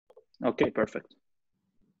Okay, perfect.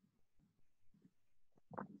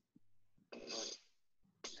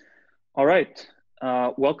 All right.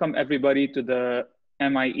 Welcome everybody to the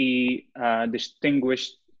MIE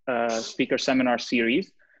Distinguished Speaker Seminar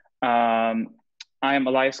Series. I am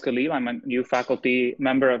Elias Khalil. I'm a new faculty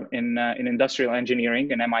member in industrial engineering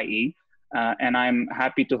in MIE. And I'm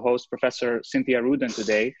happy to host Professor Cynthia Rudin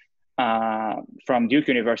today from Duke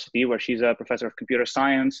University, where she's a professor of computer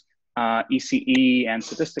science, ECE, and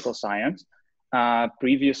statistical science.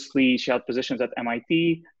 Previously, she held positions at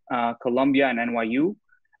MIT, Columbia, and NYU.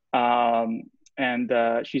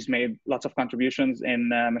 She's made lots of contributions in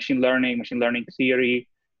machine learning theory,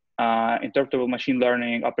 interpretable machine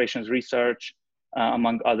learning, operations research,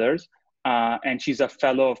 among others. And she's a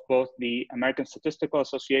fellow of both the American Statistical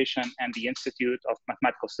Association and the Institute of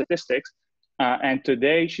Mathematical Statistics. And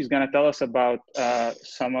today she's going to tell us about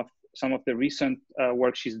some of the recent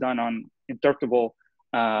work she's done on interpretable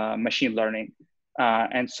machine learning.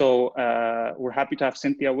 And so we're happy to have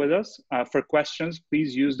Cynthia with us. For questions,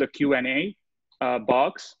 please use the Q&A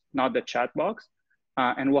box, not the chat box.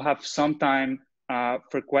 And we'll have some time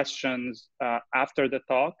for questions after the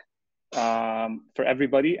talk for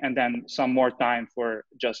everybody, and then some more time for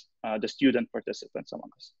just the student participants among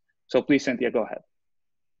us. So please, Cynthia, go ahead.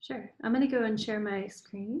 Sure. I'm going to go and share my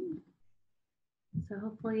screen. So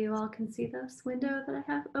hopefully you all can see this window that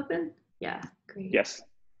I have open. Yeah, great. Yes.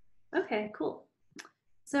 Okay, cool.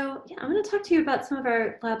 So yeah, I'm going to talk to you about some of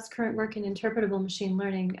our lab's current work in interpretable machine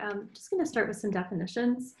learning. I'm just going to start with some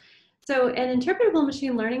definitions. So an interpretable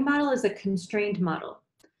machine learning model is a constrained model.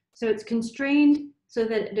 So it's constrained so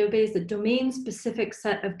that it obeys the domain-specific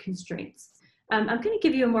set of constraints. I'm going to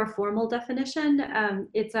give you a more formal definition.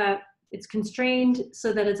 It's constrained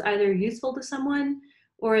so that it's either useful to someone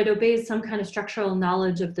or it obeys some kind of structural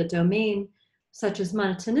knowledge of the domain, such as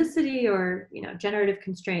monotonicity or generative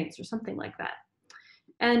constraints or something like that.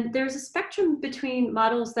 And there's a spectrum between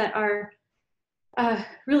models that are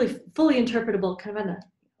really fully interpretable, kind of on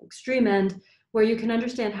the extreme end, where you can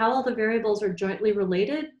understand how all the variables are jointly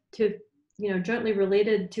related to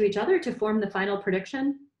each other to form the final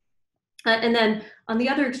prediction. And then on the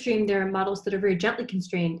other extreme, there are models that are very gently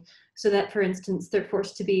constrained, so that, for instance, they're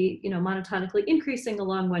forced to be monotonically increasing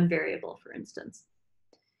along one variable, for instance.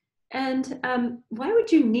 And why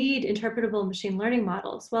would you need interpretable machine learning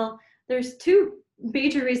models? Well, there's two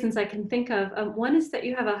major reasons I can think of. One is that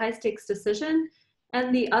you have a high stakes decision,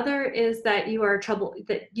 and the other is that you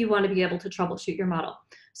want to be able to troubleshoot your model.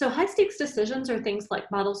 So high stakes decisions are things like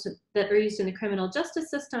models that are used in the criminal justice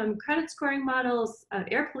system, credit scoring models,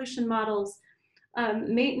 air pollution models,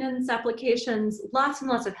 maintenance applications, lots and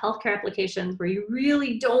lots of healthcare applications where you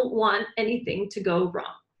really don't want anything to go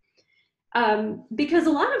wrong. Because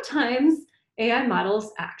a lot of times AI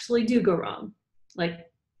models actually do go wrong, like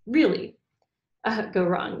really go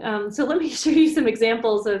wrong. So let me show you some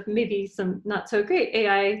examples of maybe some not so great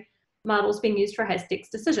AI models being used for high stakes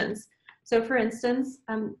decisions. So for instance,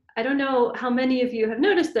 I don't know how many of you have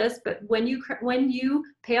noticed this, but when you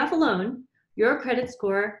pay off a loan, your credit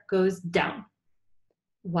score goes down.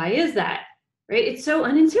 Why is that? Right? It's so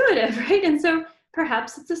unintuitive, right? And so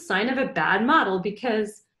perhaps it's a sign of a bad model,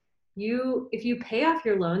 because if you pay off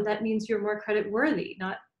your loan, that means you're more credit worthy,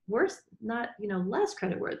 not worse, not less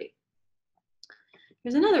credit worthy.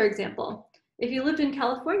 Here's another example. If you lived in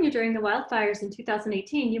California during the wildfires in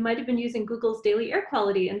 2018, you might have been using Google's daily air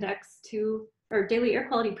quality index or daily air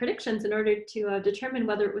quality predictions in order to determine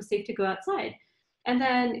whether it was safe to go outside. And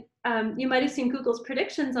then you might have seen Google's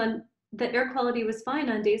predictions on that air quality was fine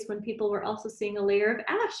on days when people were also seeing a layer of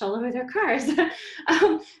ash all over their cars.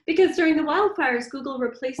 Because during the wildfires, Google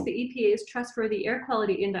replaced the EPA's trustworthy air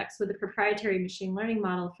quality index with a proprietary machine learning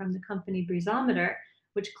model from the company Breezometer,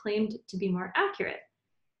 which claimed to be more accurate.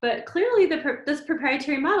 But clearly this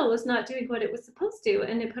proprietary model was not doing what it was supposed to,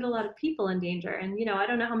 and it put a lot of people in danger. And I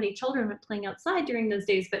don't know how many children were playing outside during those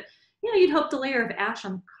days, but you'd hope the layer of ash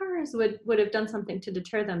on cars would have done something to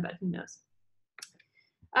deter them, but who knows.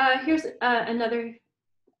 Here's another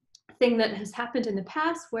thing that has happened in the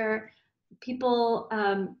past, where people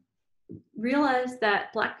realized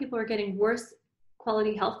that Black people are getting worse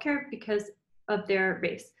quality healthcare because of their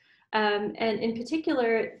race. And in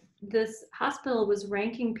particular, this hospital was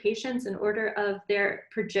ranking patients in order of their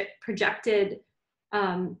projected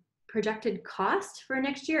cost for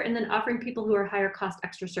next year, and then offering people who are higher cost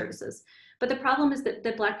extra services. But the problem is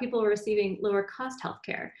that Black people are receiving lower cost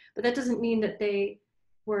healthcare, but that doesn't mean that they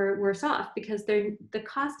were worse off, because the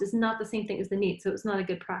cost is not the same thing as the need, so it's not a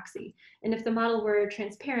good proxy. And if the model were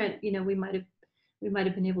transparent, we might have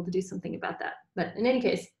been able to do something about that. But in any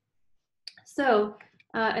case, so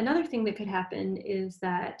Another thing that could happen is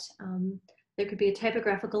that there could be a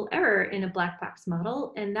typographical error in a black box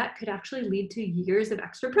model, and that could actually lead to years of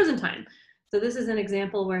extra prison time. So this is an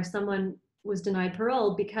example where someone was denied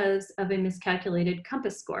parole because of a miscalculated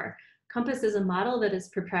COMPAS score. COMPAS is a model that is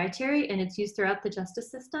proprietary and it's used throughout the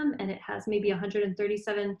justice system, and it has maybe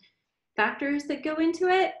 137 factors that go into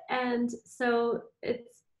it. And so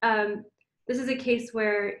it's, this is a case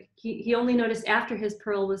where he only noticed after his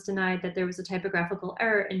parole was denied that there was a typographical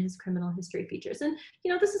error in his criminal history features. And,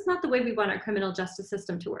 you know, this is not the way we want our criminal justice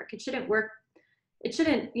system to work. It shouldn't work, it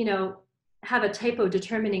shouldn't, you know, have a typo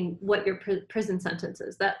determining what your prison sentence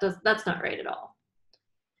is. That's not right at all.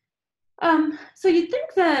 So you'd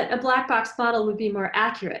think that a black box model would be more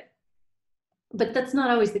accurate, but that's not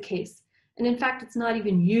always the case. And in fact, it's not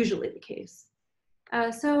even usually the case.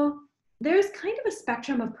 So there's kind of a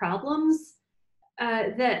spectrum of problems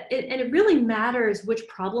and it really matters which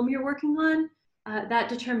problem you're working on. That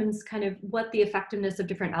determines kind of what the effectiveness of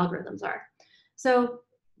different algorithms are. So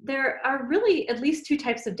there are really at least two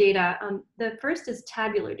types of data. The first is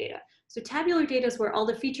tabular data. So tabular data is where all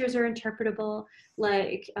the features are interpretable,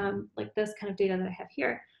 like this kind of data that I have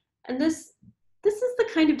here. And this is the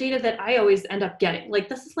kind of data that I always end up getting. Like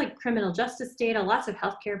this is like criminal justice data, lots of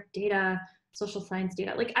healthcare data, social science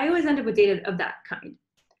data. Like I always end up with data of that kind.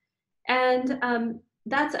 And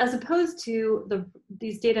that's as opposed to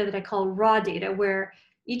these data that I call raw data, where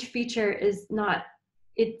each feature is not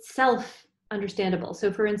itself understandable.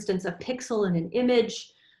 So for instance, a pixel in an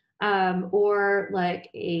image, or like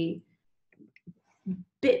a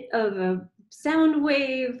bit of a sound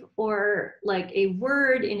wave, or like a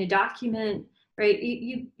word in a document, right?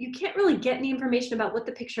 You can't really get any information about what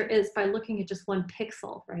the picture is by looking at just one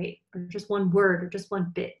pixel, right? Or just one word or just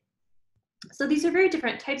one bit. So these are very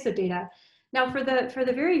different types of data. Now for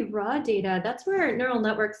the very raw data, that's where neural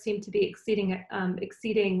networks seem to be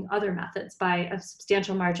exceeding other methods by a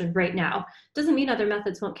substantial margin right now. Doesn't mean other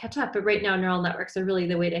methods won't catch up, but right now neural networks are really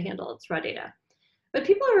the way to handle its raw data. But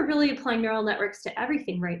people are really applying neural networks to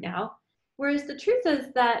everything right now. Whereas the truth is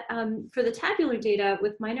that for the tabular data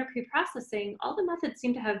with minor preprocessing, all the methods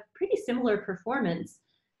seem to have pretty similar performance.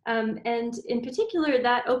 And in particular,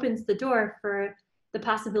 that opens the door for the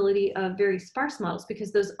possibility of very sparse models,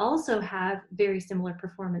 because those also have very similar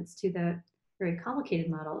performance to the very complicated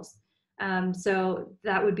models. So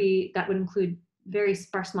that would include very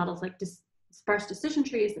sparse models like sparse decision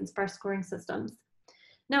trees and sparse scoring systems.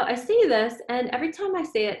 Now I see this, and every time I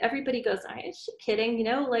say it, everybody goes, "Is she kidding?" You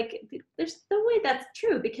know, like there's no way that's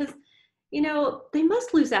true, because, you know, they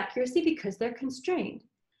must lose accuracy because they're constrained.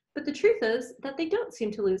 But the truth is that they don't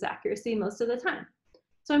seem to lose accuracy most of the time.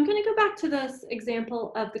 So I'm going to go back to this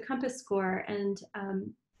example of the COMPAS score and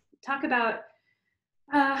talk about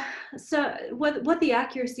what the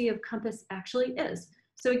accuracy of COMPAS actually is.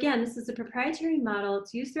 So again, this is a proprietary model.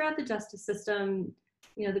 It's used throughout the justice system.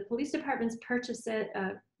 You know, the police departments purchase it.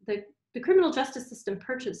 The criminal justice system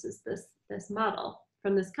purchases this model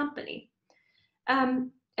from this company.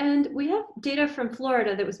 And we have data from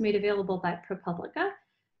Florida that was made available by ProPublica.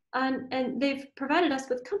 And they've provided us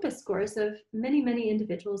with COMPAS scores of many, many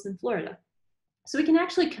individuals in Florida. So we can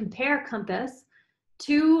actually compare COMPAS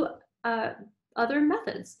to other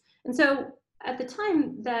methods. And so at the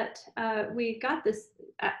time that we got this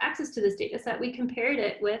access to this data set, we compared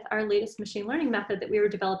it with our latest machine learning method that we were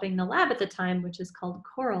developing in the lab at the time, which is called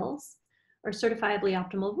CORALS, or Certifiably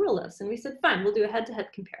Optimal Rule Lists. And we said, fine, we'll do a head-to-head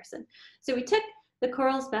comparison. So we took the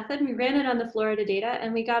CORALS method and we ran it on the Florida data,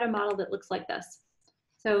 and we got a model that looks like this.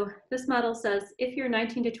 So this model says, if you're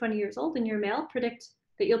 19 to 20 years old and you're male, predict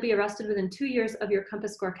that you'll be arrested within 2 years of your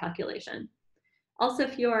COMPAS score calculation. Also,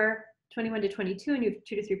 if you're 21 to 22 and you have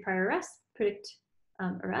 2 to 3 prior arrests, predict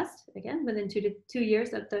arrest, again, within 2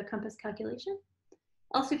 years of the COMPAS calculation.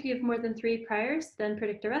 Also, if you have more than 3 priors, then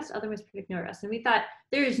predict arrest, otherwise predict no arrest. And we thought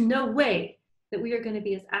there is no way that we are going to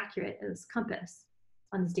be as accurate as COMPAS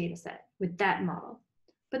on this data set with that model.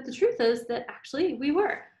 But the truth is that actually we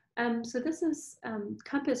were. So this is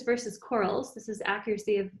COMPAS versus CORALS. This is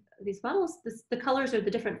accuracy of these models. The colors are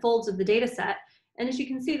the different folds of the data set. And as you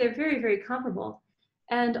can see, they're very, very comparable.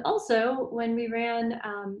 And also when we ran,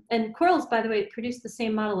 and CORALS, by the way, produced the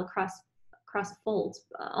same model across folds.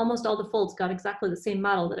 Almost all the folds got exactly the same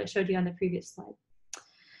model that I showed you on the previous slide.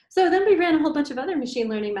 So then we ran a whole bunch of other machine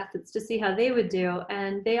learning methods to see how they would do,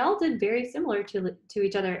 and they all did very similar to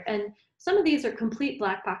each other. And some of these are complete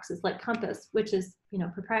black boxes like COMPAS, which is, you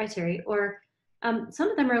know, proprietary, or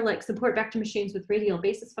some of them are like support vector machines with radial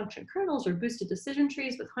basis function kernels, or boosted decision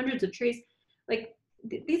trees with hundreds of trees. Like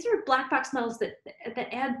these are black box models that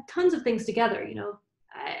add tons of things together, you know,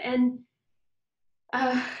 and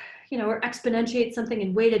or exponentiate something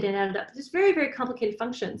and weight it and add it up. Just very, very complicated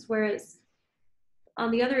functions. Whereas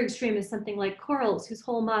on the other extreme is something like corals, whose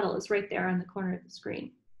whole model is right there on the corner of the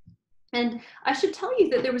screen. And I should tell you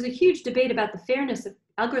that there was a huge debate about the fairness of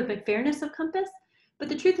algorithmic fairness of COMPAS, but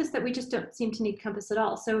the truth is that we just don't seem to need COMPAS at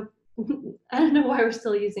all. So I don't know why we're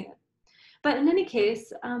still using it. But in any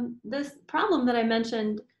case, this problem that I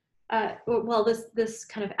mentioned, this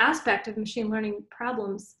kind of aspect of machine learning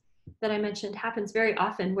problems that I mentioned happens very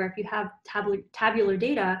often, where if you have tabular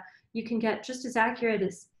data, you can get just as accurate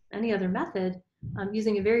as any other method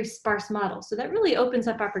using a very sparse model. So that really opens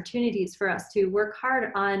up opportunities for us to work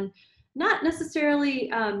hard on not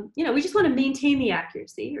necessarily, we just want to maintain the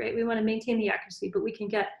accuracy, right? We want to maintain the accuracy, but we can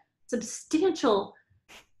get substantial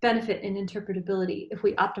benefit in interpretability if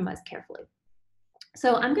we optimize carefully.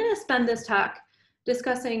 So I'm going to spend this talk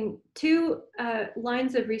discussing two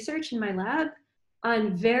lines of research in my lab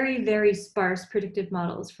on very, very sparse predictive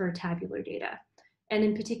models for tabular data, and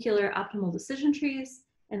in particular, optimal decision trees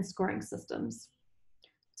and scoring systems.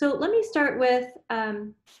 So let me start with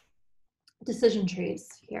decision trees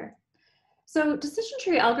here. So decision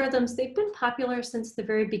tree algorithms, they've been popular since the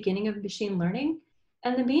very beginning of machine learning.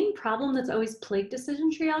 And the main problem that's always plagued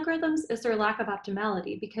decision tree algorithms is their lack of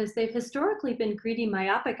optimality, because they've historically been greedy,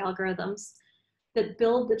 myopic algorithms that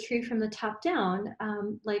build the tree from the top down,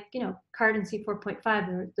 like, CARD and C4.5,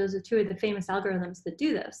 or those are two of the famous algorithms that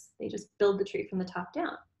do this. They just build the tree from the top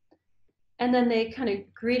down. And then they kind of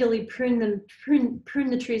greedily prune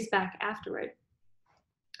the trees back afterward.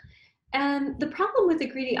 And the problem with the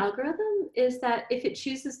greedy algorithm is that if it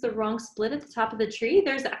chooses the wrong split at the top of the tree,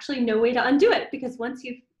 there's actually no way to undo it, because once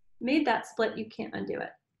you've made that split, you can't undo it.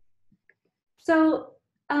 So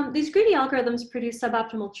these greedy algorithms produce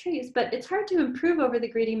suboptimal trees, but it's hard to improve over the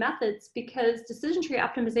greedy methods because decision tree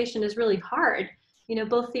optimization is really hard,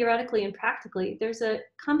 both theoretically and practically. There's a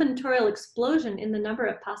combinatorial explosion in the number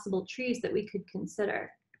of possible trees that we could consider.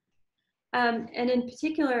 And in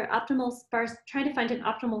particular, trying to find an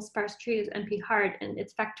optimal sparse tree is NP hard, and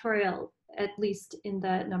it's factorial, at least in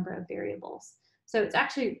the number of variables. So it's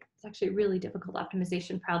actually a really difficult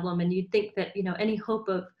optimization problem, and you'd think that any hope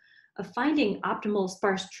of finding optimal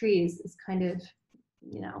sparse trees is kind of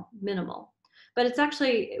minimal. But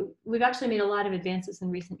we've actually made a lot of advances in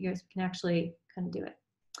recent years. We can actually kind of do it.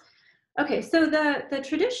 Okay, so the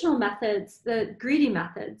traditional methods, the greedy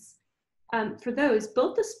methods, for those,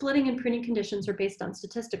 both the splitting and pruning conditions are based on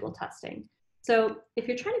statistical testing. So if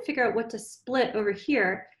you're trying to figure out what to split over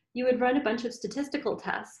here, you would run a bunch of statistical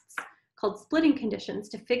tests called splitting conditions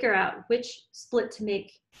to figure out which split to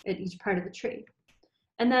make at each part of the tree.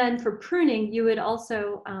 And then for pruning, you would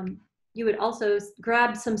also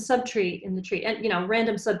grab some subtree in the tree, and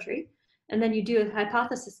random subtree, and then you do a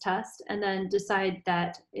hypothesis test, and then decide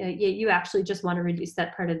that you actually just want to reduce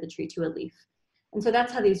that part of the tree to a leaf. And so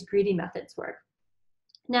that's how these greedy methods work.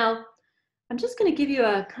 Now, I'm just going to give you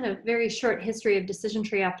a kind of very short history of decision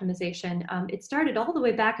tree optimization. It started all the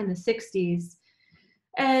way back in the 60s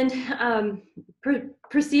and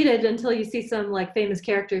proceeded until you see some famous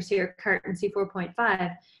characters here, CART and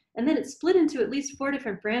C4.5. And then it split into at least 4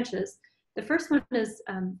 different branches. The first one is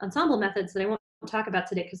ensemble methods that I won't talk about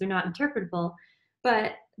today because they're not interpretable.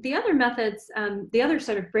 But the other methods, the other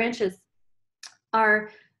sort of branches are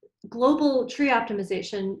global tree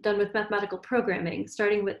optimization done with mathematical programming,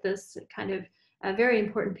 starting with this kind of very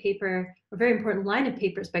important paper, a very important line of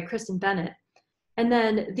papers by Kristen Bennett. And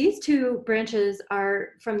then these two branches are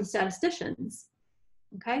from the statisticians.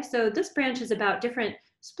 Okay, so this branch is about different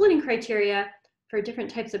splitting criteria for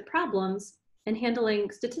different types of problems and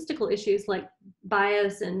handling statistical issues like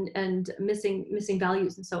bias and missing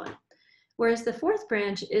values and so on. Whereas the fourth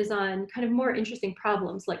branch is on kind of more interesting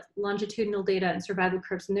problems like longitudinal data and survival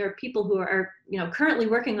curves. And there are people who are currently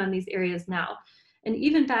working on these areas now. And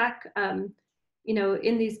even back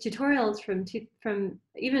in these tutorials from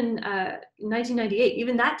even 1998,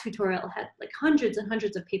 even that tutorial had hundreds and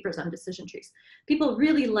hundreds of papers on decision trees. People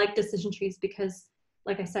really like decision trees because,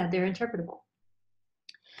 like I said, they're interpretable.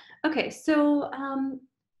 Okay, so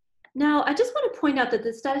now I just want to point out that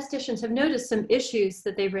the statisticians have noticed some issues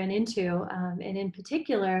that they ran into, and in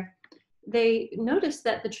particular, they noticed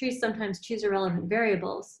that the trees sometimes choose irrelevant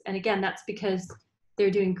variables. And again, that's because they're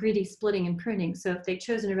doing greedy splitting and pruning. So if they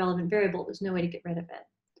chose an irrelevant variable, there's no way to get rid of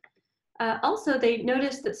it. Also, they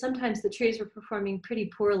noticed that sometimes the trees were performing pretty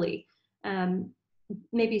poorly,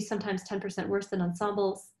 maybe sometimes 10% worse than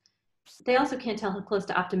ensembles. They also can't tell how close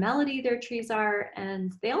to optimality their trees are,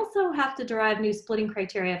 and they also have to derive new splitting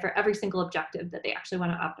criteria for every single objective that they actually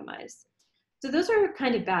want to optimize. So those are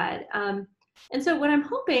kind of bad. And so what I'm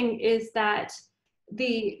hoping is that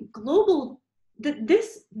the global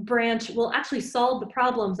this branch will actually solve the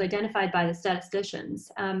problems identified by the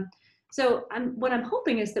statisticians. So what I'm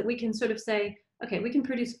hoping is that we can sort of say, okay, we can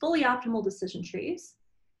produce fully optimal decision trees,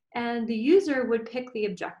 and the user would pick the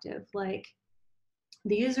objective. Like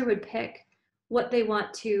the user would pick what they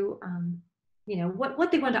want to,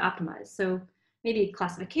 what they want to optimize. So maybe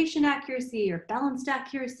classification accuracy or balanced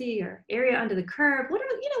accuracy or area under the curve,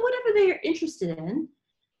 whatever they're interested in.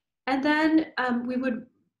 And then we would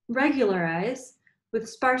regularize with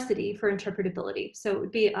sparsity for interpretability. So it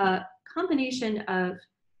would be a combination of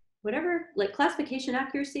whatever, like classification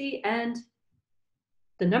accuracy and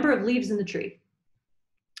the number of leaves in the tree.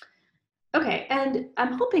 Okay, and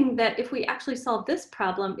I'm hoping that if we actually solve this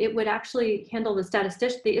problem, it would actually handle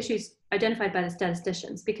the issues identified by the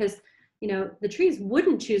statisticians, because the trees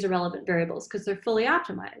wouldn't choose irrelevant variables because they're fully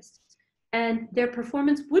optimized. And their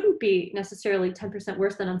performance wouldn't be necessarily 10%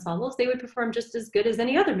 worse than ensembles. They would perform just as good as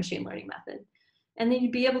any other machine learning method. And then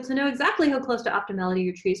you'd be able to know exactly how close to optimality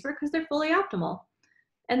your trees were because they're fully optimal.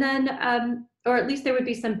 And then, or at least there would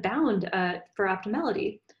be some bound for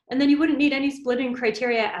optimality. And then you wouldn't need any splitting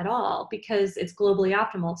criteria at all because it's globally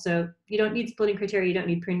optimal. So you don't need splitting criteria, you don't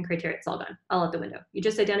need pruning criteria, it's all done, all out the window. You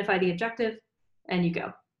just identify the objective and you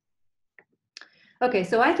go. Okay,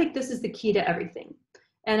 so I think this is the key to everything.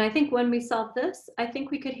 And I think when we solve this, I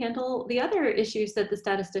think we could handle the other issues that the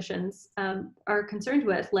statisticians are concerned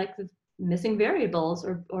with, like the missing variables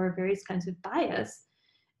or various kinds of bias.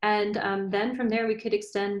 And then from there, we could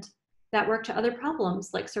extend that work to other problems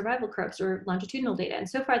like survival curves or longitudinal data. And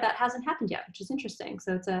so far that hasn't happened yet, which is interesting.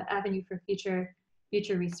 So it's an avenue for future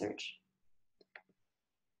research.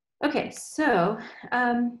 Okay, so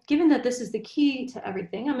given that this is the key to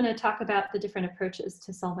everything, I'm going to talk about the different approaches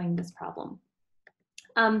to solving this problem.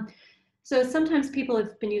 So sometimes people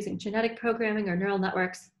have been using genetic programming or neural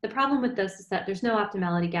networks. The problem with this is that there's no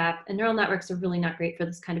optimality gap, and neural networks are really not great for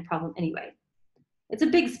this kind of problem anyway. It's a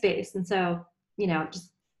big space, and so,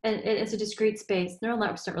 it's a discrete space. Neural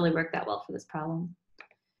networks don't really work that well for this problem.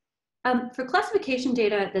 For classification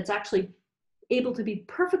data that's actually able to be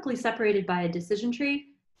perfectly separated by a decision tree,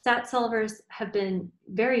 stat solvers have been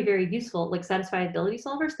very, very useful, like satisfiability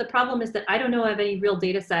solvers. The problem is that I don't know of any real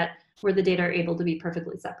data set where the data are able to be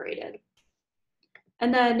perfectly separated.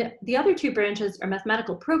 And then the other two branches are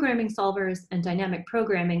mathematical programming solvers and dynamic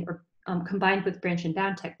programming, or combined with branch and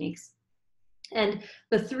bound techniques. And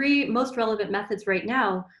the three most relevant methods right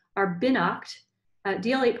now are BinOct,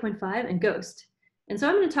 DL 8.5, and Ghost. And so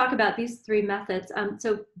I'm going to talk about these three methods.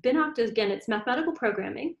 So BinOct is, again, it's mathematical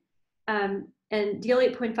programming, and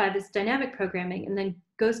DL 8.5 is dynamic programming, and then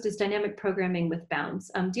Ghost is dynamic programming with bounds.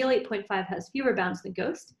 DL 8.5 has fewer bounds than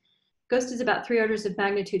Ghost. Ghost is about 3 orders of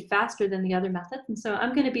magnitude faster than the other methods, and so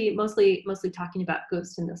I'm going to be mostly talking about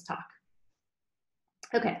Ghost in this talk.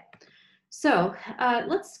 Okay. So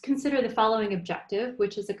let's consider the following objective,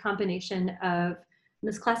 which is a combination of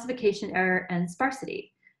misclassification error and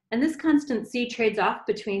sparsity. And this constant C trades off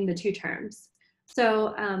between the two terms.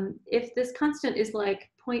 So if this constant is like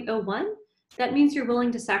 0.01, that means you're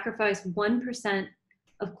willing to sacrifice 1%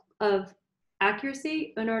 of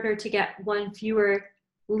accuracy in order to get one fewer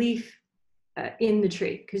leaf in the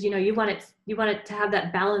tree, because you want it to have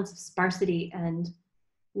that balance of sparsity and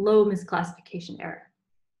low misclassification error.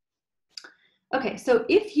 Okay, so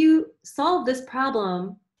if you solve this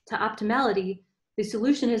problem to optimality, the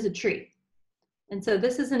solution is a tree. And so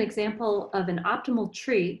this is an example of an optimal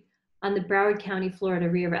tree on the Broward County, Florida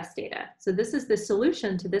rearrest data. So this is the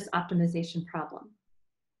solution to this optimization problem.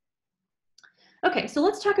 Okay, so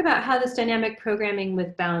let's talk about how this dynamic programming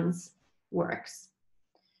with bounds works.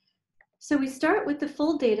 So we start with the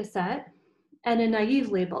full data set and a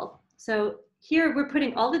naive label. So here we're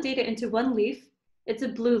putting all the data into one leaf. It's a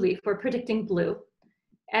blue leaf, we're predicting blue.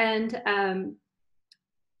 And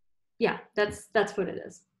yeah, that's what it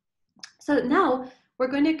is. So now we're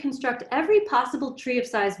going to construct every possible tree of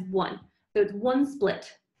size 1. So it's one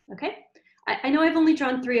split, okay? I know I've only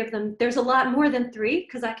drawn 3 of them. There's a lot more than 3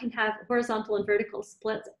 because I can have horizontal and vertical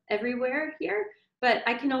splits everywhere here, but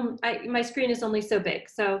I can only, my screen is only so big,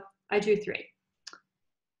 so I drew 3.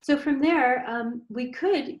 So from there, we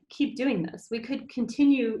could keep doing this. We could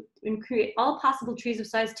continue and create all possible trees of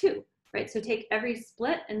size 2, right? So take every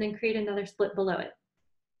split and then create another split below it.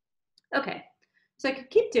 Okay, so I could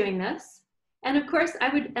keep doing this. And of course, I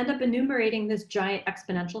would end up enumerating this giant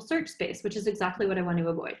exponential search space, which is exactly what I want to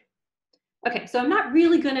avoid. Okay, so I'm not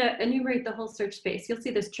really going to enumerate the whole search space. You'll see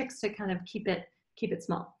there's tricks to kind of keep it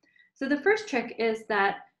small. So the first trick is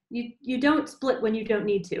that you don't split when you don't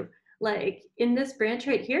need to. Like in this branch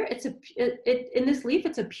right here, in this leaf,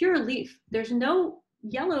 it's a pure leaf. There's no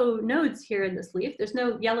yellow nodes here in this leaf. There's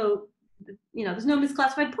no yellow there's no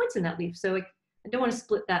misclassified points in that leaf, so I don't want to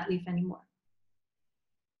split that leaf anymore.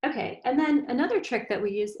 Okay, and then another trick that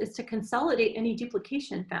we use is to consolidate any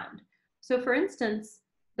duplication found. So for instance,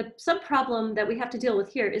 the subproblem that we have to deal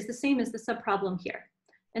with here is the same as the subproblem here.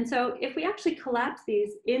 And so if we actually collapse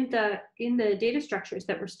these in the data structures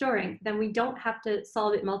that we're storing, then we don't have to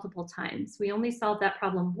solve it multiple times. We only solve that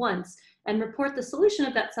problem once and report the solution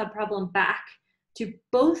of that subproblem back to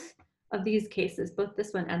both of these cases, both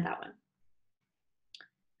this one and that one.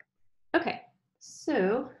 Okay,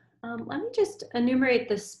 so let me just enumerate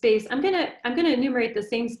the space. I'm gonna enumerate the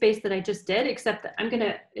same space that I just did, except that I'm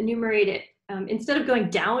gonna enumerate it, instead of going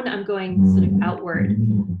down, I'm going sort of outward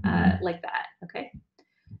like that, okay?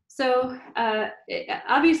 So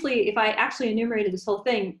obviously, if I actually enumerated this whole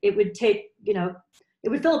thing, it would take, it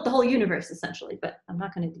would fill up the whole universe essentially, but I'm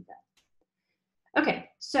not gonna do that. Okay,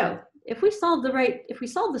 so if we solve the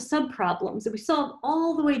subproblems, if we solve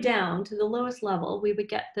all the way down to the lowest level, we would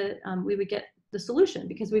get the solution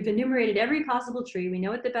because we've enumerated every possible tree. We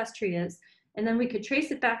know what the best tree is, and then we could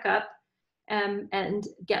trace it back up and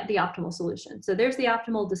get the optimal solution. So there's the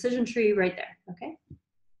optimal decision tree right there, okay?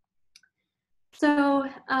 So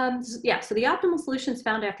yeah, so the optimal solutions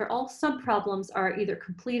found after all subproblems are either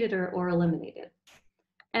completed or eliminated.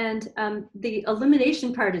 And the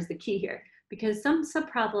elimination part is the key here, because some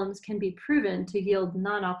subproblems can be proven to yield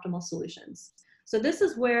non-optimal solutions. So this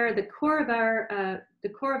is where the core of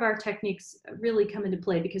our techniques really come into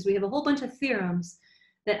play, because we have a whole bunch of theorems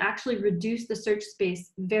that actually reduce the search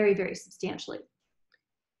space very, very substantially.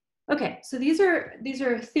 Okay, so these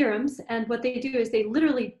are theorems, and what they do is they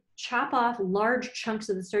literally chop off large chunks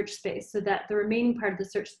of the search space so that the remaining part of the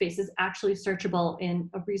search space is actually searchable in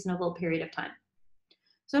a reasonable period of time.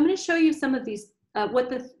 So I'm going to show you some of these, what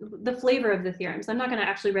the flavor of the theorems. I'm not going to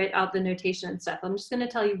actually write out the notation and stuff. I'm just going to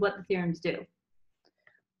tell you what the theorems do.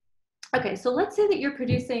 Okay, so let's say that you're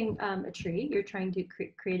producing a tree. You're trying to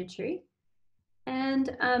create a tree,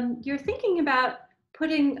 and you're thinking about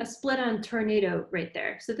putting a split on tornado right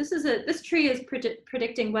there. So this tree is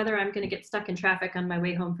predicting whether I'm going to get stuck in traffic on my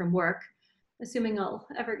way home from work, assuming I'll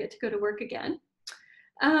ever get to go to work again.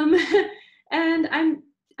 And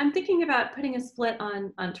I'm thinking about putting a split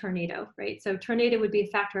on tornado, right? So tornado would be a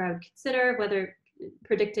factor I would consider, whether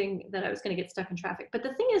predicting that I was going to get stuck in traffic. But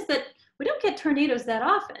the thing is that we don't get tornadoes that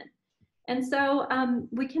often. And so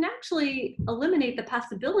we can actually eliminate the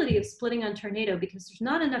possibility of splitting on tornado because there's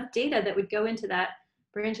not enough data that would go into that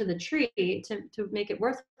branch of the tree to make it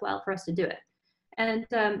worthwhile for us to do it. And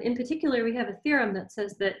in particular, we have a theorem that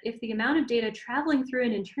says that if the amount of data traveling through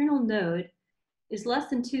an internal node is less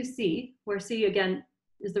than 2c, where c again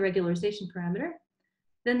is the regularization parameter,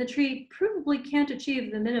 then the tree provably can't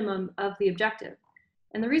achieve the minimum of the objective.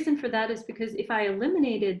 And the reason for that is because if I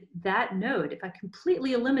eliminated that node, if I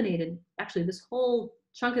completely eliminated actually this whole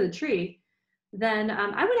chunk of the tree, then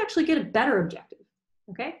I would actually get a better objective,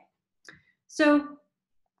 okay? So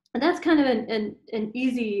that's kind of an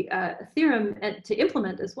easy theorem to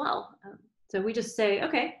implement as well. So we just say,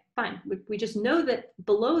 okay, fine. We just know that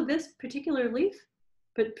below this particular leaf,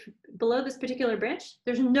 but below this particular branch,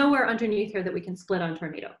 there's nowhere underneath here that we can split on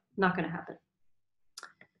tornado. Not gonna happen.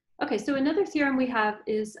 Okay, so another theorem we have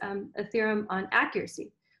is a theorem on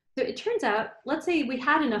accuracy. So it turns out, let's say we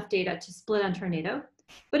had enough data to split on tornado,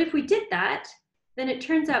 but if we did that, then it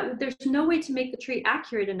turns out there's no way to make the tree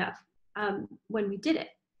accurate enough when we did it.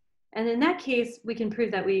 And in that case, we can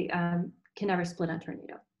prove that we can never split on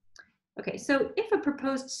tornado. Okay, so if a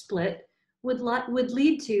proposed split would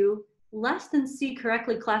lead to less than C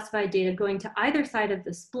correctly classified data going to either side of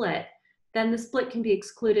the split, then the split can be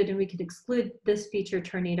excluded and we could exclude this feature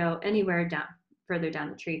tornado anywhere further down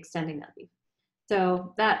the tree, extending that leaf.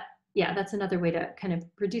 So that's another way to kind of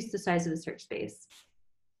reduce the size of the search space.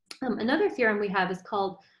 Another theorem we have is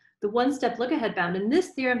called the one-step look-ahead bound, and this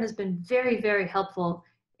theorem has been very, very helpful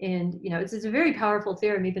in, it's a very powerful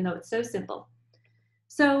theorem even though it's so simple.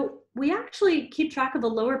 So we actually keep track of a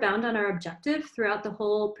lower bound on our objective throughout the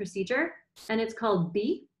whole procedure, and it's called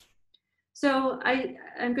B. So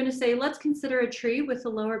I'm going to say, let's consider a tree with a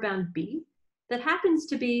lower bound B that happens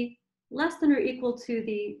to be less than or equal to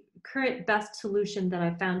the current best solution that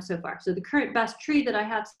I've found so far. So the current best tree that I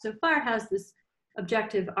have so far has this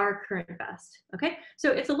objective R current best, okay?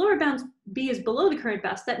 So if the lower bound B is below the current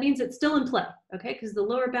best, that means it's still in play, okay? Because the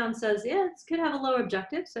lower bound says, yeah, it could have a lower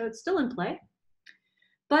objective, so it's still in play.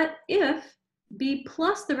 But if B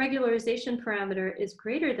plus the regularization parameter is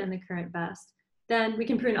greater than the current best, then we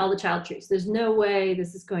can prune all the child trees. There's no way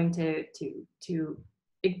this is going to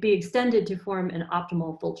be extended to form an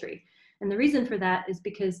optimal full tree. And the reason for that is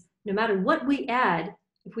because no matter what we add,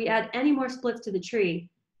 if we add any more splits to the tree,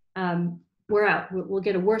 we're out. We'll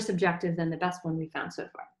get a worse objective than the best one we found so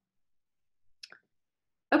far.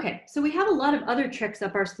 Okay, so we have a lot of other tricks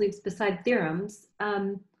up our sleeves beside theorems.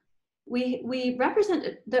 We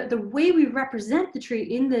represent, the way we represent the tree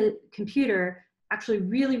in the computer actually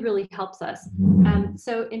really helps us.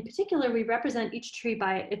 So in particular, we represent each tree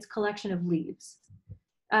by its collection of leaves.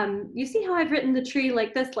 You see how I've written the tree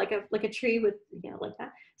like this, like a tree with, you know, like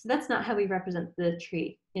that? So that's not how we represent the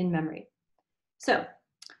tree in memory. So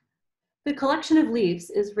the collection of leaves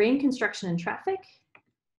is rain, construction, and traffic.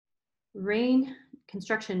 Rain,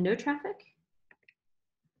 construction, no traffic.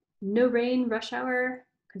 No rain, rush hour,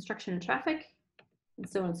 construction, and traffic, and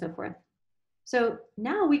so on and so forth. So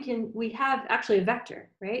now we have actually a vector,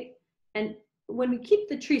 right? And when we keep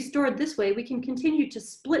the tree stored this way, we can continue to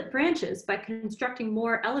split branches by constructing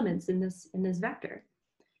more elements in this vector.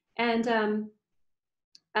 And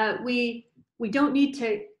we don't need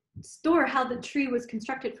to store how the tree was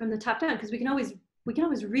constructed from the top down, because we can always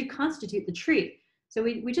reconstitute the tree. So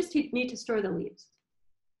we just need to store the leaves.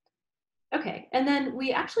 Okay, and then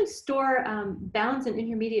we actually store bounds and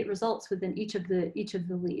intermediate results within each of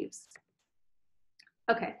the leaves.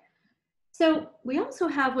 Okay, so we also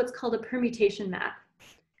have what's called a permutation map.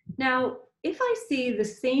 Now, if I see the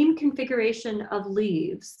same configuration of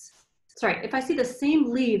leaves, if I see the same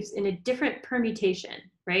leaves in a different permutation,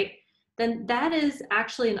 right, then that is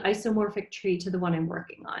actually an isomorphic tree to the one I'm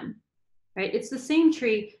working on, right? It's the same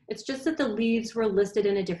tree, it's just that the leaves were listed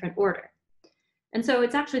in a different order. And so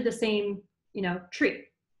it's actually the same, you know, tree.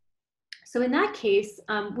 So in that case,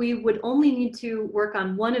 we would only need to work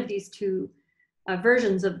on one of these two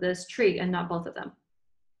versions of this tree and not both of them.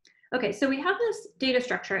 Okay, so we have this data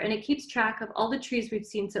structure and it keeps track of all the trees we've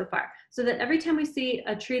seen so far, so that every time we see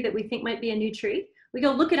a tree that we think might be a new tree, we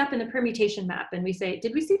go look it up in the permutation map and we say,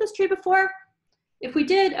 did we see this tree before? If we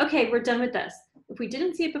did, okay, we're done with this. If we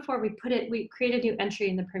didn't see it before, we create a new entry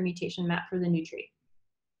in the permutation map for the new tree.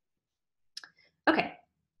 Okay,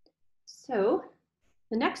 so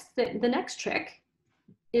the next trick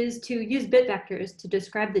is to use bit vectors to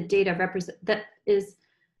describe the data that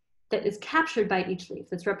is captured by each leaf,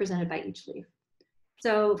 that's represented by each leaf.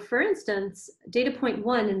 So for instance, data point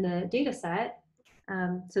 1 in the data set,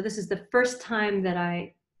 so this is the first time that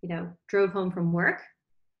I, you know, drove home from work.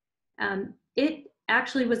 It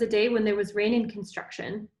actually was a day when there was rain in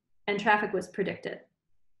construction and traffic was predicted.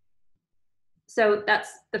 So that's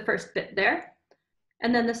the first bit there.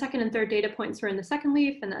 And then the second and third data points were in the second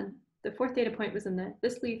leaf, and then the fourth data point was in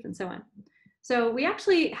this leaf, and so on. So we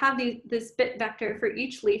actually have this bit vector for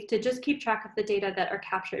each leaf to just keep track of the data that are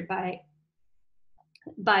captured by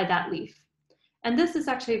that leaf. And this is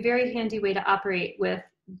actually a very handy way to operate with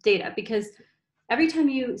data, because every time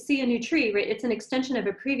you see a new tree, right, it's an extension of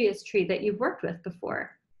a previous tree that you've worked with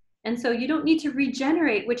before. And so you don't need to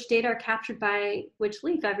regenerate which data are captured by which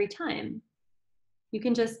leaf every time. You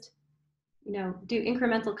can just, you know, do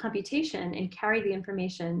incremental computation and carry the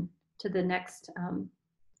information to the next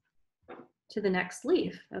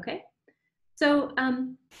leaf, okay? So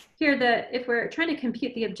here, if we're trying to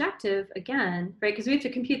compute the objective again, right, because we have to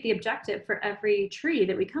compute the objective for every tree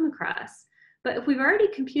that we come across. But if we've already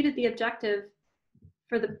computed the objective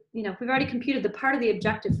for the, you know, if we've already computed the part of the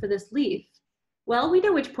objective for this leaf, well, we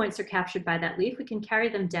know which points are captured by that leaf. We can carry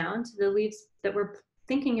them down to the leaves that we're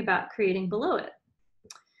thinking about creating below it.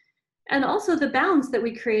 And also the bounds that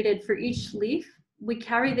we created for each leaf, we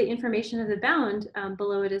carry the information of the bound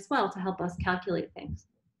below it as well to help us calculate things.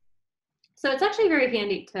 So it's actually very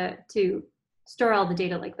handy to store all the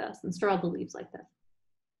data like this and store all the leaves like this.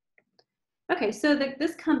 Okay, so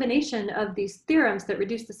this combination of these theorems that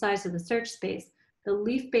reduce the size of the search space, the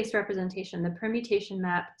leaf-based representation, the permutation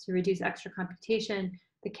map to reduce extra computation,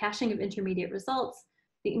 the caching of intermediate results,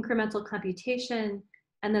 the incremental computation,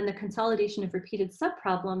 and then the consolidation of repeated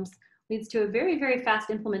subproblems leads to a very fast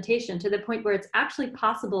implementation, to the point where it's actually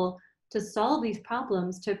possible to solve these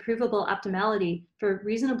problems to provable optimality for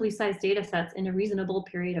reasonably sized data sets in a reasonable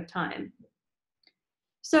period of time.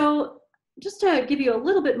 So just to give you a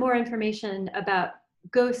little bit more information about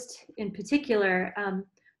GHOST in particular,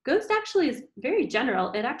 GHOST actually is very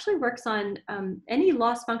general. It actually works on any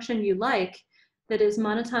loss function you like that is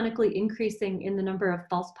monotonically increasing in the number of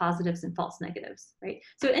false positives and false negatives, right?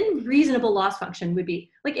 So any reasonable loss function would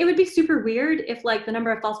be, like, it would be super weird if like the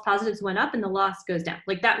number of false positives went up and the loss goes down.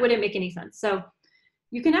 Like that wouldn't make any sense. So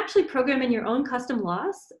you can actually program in your own custom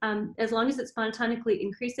loss as long as it's monotonically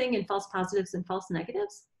increasing in false positives and false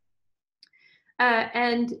negatives.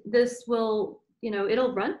 And this will, you know,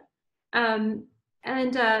 it'll run.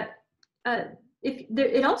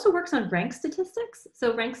 It also works on rank statistics.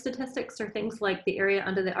 So rank statistics are things like the area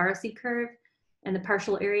under the ROC curve. and the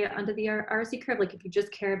partial area under the RSE curve, like if you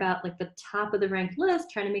just care about like the top of the ranked list,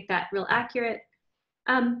 trying to make that real accurate.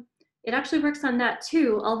 It actually works on that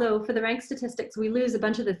too, although for the rank statistics, we lose a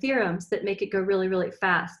bunch of the theorems that make it go really, really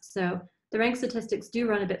fast. So the rank statistics do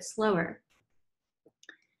run a bit slower.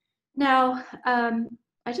 Now,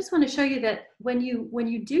 I just want to show you that when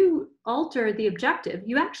you do alter the objective,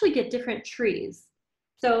 you actually get different trees.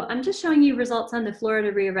 So I'm just showing you results on the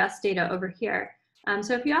Florida rearrest data over here.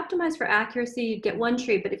 So if you optimize for accuracy, you get one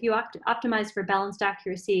tree, but if you optimize for balanced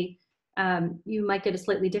accuracy, you might get a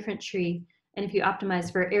slightly different tree. And if you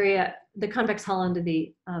optimize for area, the convex hull under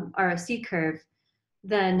the RSE curve,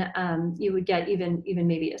 then you would get even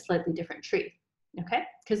maybe a slightly different tree, okay?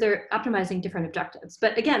 Because they're optimizing different objectives.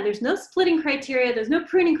 But again, there's no splitting criteria, there's no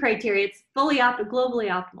pruning criteria, it's fully globally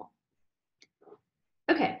optimal.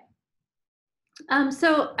 Okay.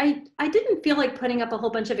 So I didn't feel like putting up a whole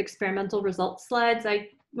bunch of experimental results slides. I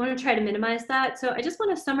want to try to minimize that. So I just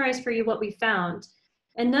want to summarize for you what we found.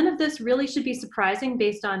 And none of this really should be surprising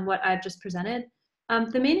based on what I've just presented.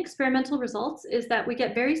 The main experimental results is that we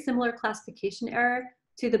get very similar classification error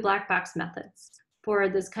to the black box methods for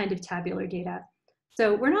this kind of tabular data.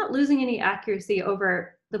 So we're not losing any accuracy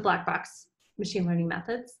over the black box machine learning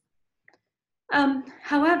methods.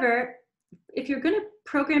 However, if you're going to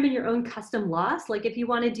program in your own custom loss, like if you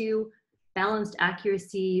want to do balanced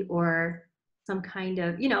accuracy or some kind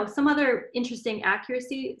of, some other interesting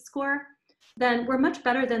accuracy score, then we're much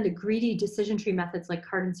better than the greedy decision tree methods like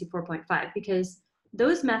CART and C4.5, because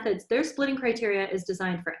those methods, their splitting criteria is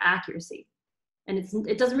designed for accuracy. And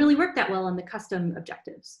it doesn't really work that well on the custom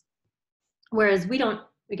objectives. Whereas we don't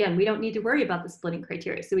need to worry about the splitting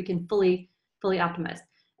criteria, so we can fully optimize.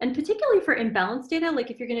 And particularly for imbalanced data,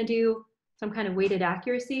 like if you're going to do some kind of weighted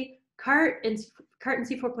accuracy, CART and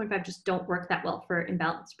C4.5 just don't work that well for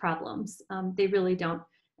imbalanced problems. They really don't.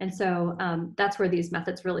 And so that's where these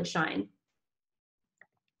methods really shine.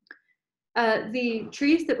 The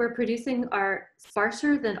trees that we're producing are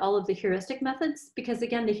sparser than all of the heuristic methods, because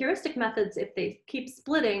again, the heuristic methods, if they keep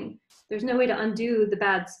splitting, there's no way to undo the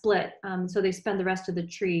bad split. So they spend the rest of the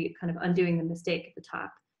tree kind of undoing the mistake at the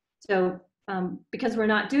top. So because we're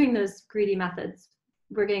not doing those greedy methods,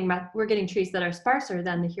 we're getting trees that are sparser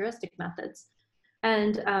than the heuristic methods.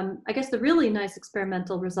 And I guess the really nice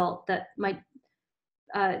experimental result that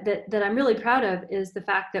that I'm really proud of is the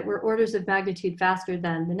fact that we're orders of magnitude faster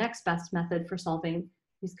than the next best method for solving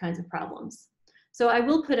these kinds of problems. So I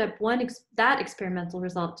will put up that experimental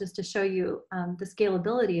result just to show you the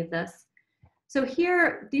scalability of this. So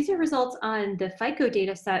here, these are results on the FICO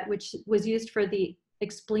data set, which was used for the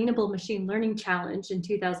Explainable Machine Learning Challenge in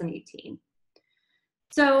 2018.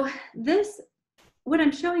 So what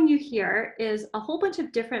I'm showing you here is a whole bunch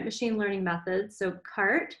of different machine learning methods. So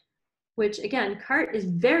CART, which again, CART is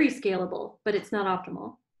very scalable, but it's not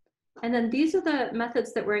optimal. And then these are the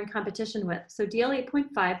methods that we're in competition with. So DL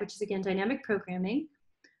 8.5, which is again, dynamic programming,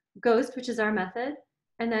 GHOST, which is our method.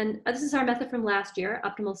 And then this is our method from last year,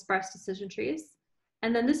 optimal sparse decision trees.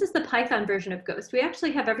 And then this is the Python version of GHOST. We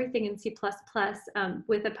actually have everything in C++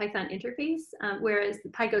 with a Python interface, whereas the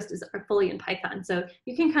PyGhost are fully in Python. So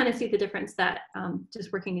you can kind of see the difference that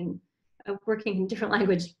just working in different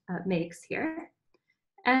language makes here.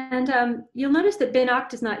 And you'll notice that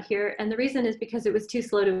binoct is not here. And the reason is because it was too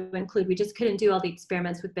slow to include. We just couldn't do all the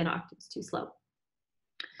experiments with binoct. It's too slow.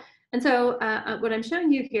 And so what I'm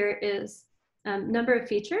showing you here is number of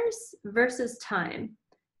features versus time.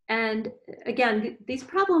 And again, these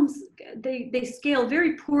problems, they scale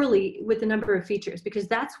very poorly with the number of features, because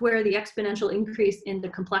that's where the exponential increase in the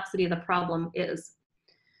complexity of the problem is.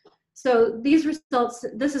 So these results,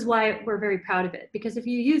 this is why we're very proud of it, because if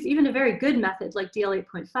you use even a very good method like DL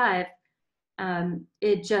 8.5,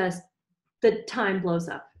 the time blows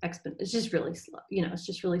up. It's just really slow. It's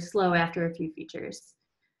just really slow after a few features.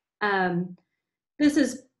 This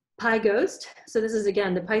is PyGhost. So this is,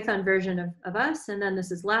 again, the Python version of us. And then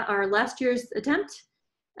this is our last year's attempt.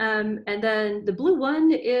 And then the blue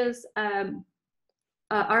one is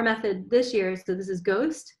our method this year. So this is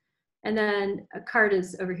GHOST. And then CART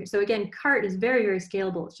is over here. So again, CART is very, very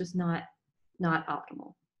scalable. It's just not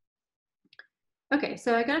optimal. Okay,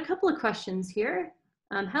 so I got a couple of questions here.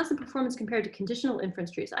 How's the performance compared to conditional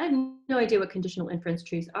inference trees? I have no idea what conditional inference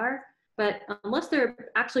trees are, but unless they're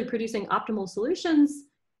actually producing optimal solutions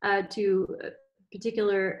to a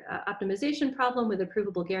particular optimization problem with a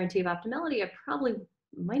provable guarantee of optimality, I probably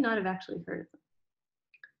might not have actually heard of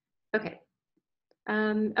them. Okay.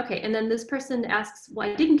 Okay, and then this person asks, well,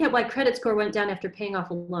 I didn't get why credit score went down after paying off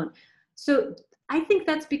a loan. So I think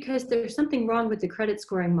that's because there's something wrong with the credit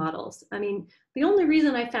scoring models. I mean, the only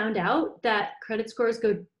reason I found out that credit scores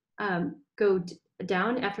go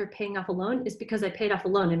down after paying off a loan is because I paid off a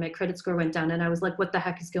loan and my credit score went down, and I was like, what the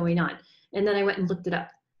heck is going on? And then I went and looked it up.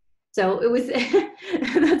 So it was,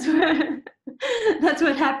 that's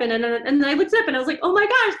what happened. And I looked it up and I was like, oh my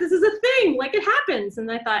gosh, this is a thing, like it happens. And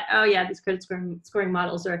I thought, oh yeah, these credit scoring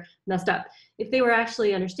models are messed up. If they were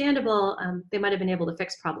actually understandable, they might've been able to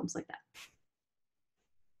fix problems like that.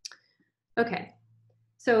 Okay,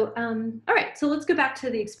 so, all right, so let's go back to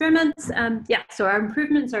the experiments. Yeah, so our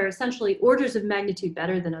improvements are essentially orders of magnitude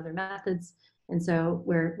better than other methods. And so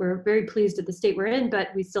we're very pleased at the state we're in, but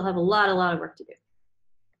we still have a lot of work to do.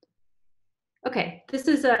 Okay, this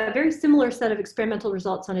is a very similar set of experimental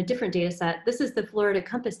results on a different data set. This is the Florida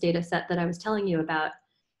Compass data set that I was telling you about.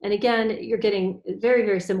 And again, you're getting a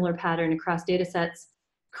very similar pattern across data sets.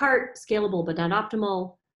 CART, scalable but not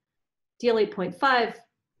optimal. DL 8.5,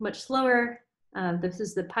 much slower. This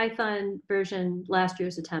is the Python version, last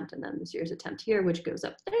year's attempt, and then this year's attempt here, which goes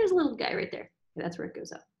up. There's a little guy right there. That's where it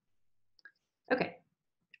goes up. Okay.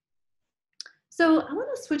 So I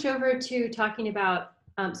want to switch over to talking about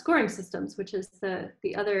scoring systems, which is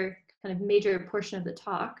the other kind of major portion of the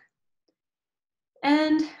talk.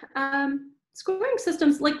 And scoring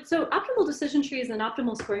systems, so optimal decision trees and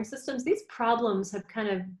optimal scoring systems, these problems have kind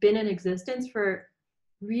of been in existence for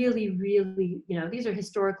really, these are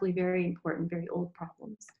historically very important, very old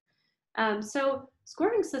problems. So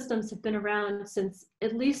scoring systems have been around since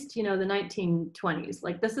at least, the 1920s.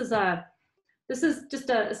 Like this is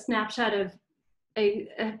just a snapshot of a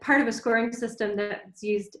part of a scoring system that's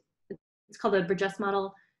used. It's called a Burgess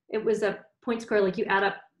model. It was a point score, like you add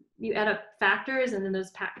up factors, and then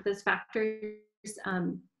those factors,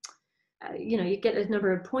 you get a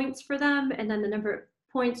number of points for them, and then the number of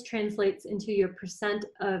points translates into your percent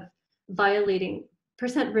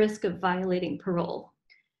risk of violating parole.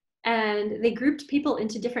 And they grouped people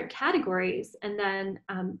into different categories, and then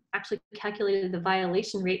actually calculated the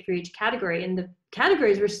violation rate for each category. And the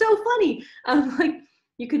categories were so funny. Like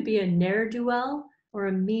you could be a ne'er-do-well, or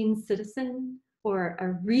a mean citizen, or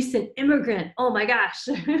a recent immigrant. Oh my gosh.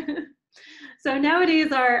 So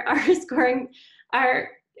nowadays our scoring, our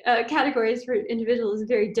categories for individuals is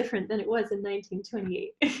very different than it was in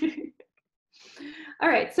 1928. All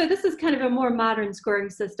right, so this is kind of a more modern scoring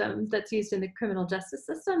system that's used in the criminal justice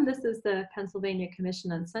system. This is the Pennsylvania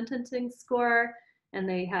Commission on Sentencing score, and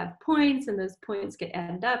they have points, and those points get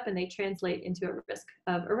added up, and they translate into a risk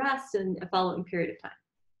of arrest in a following period of time.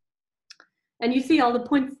 And you see all the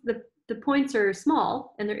points, the points are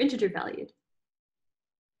small, and they're integer valued.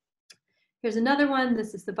 Here's another one.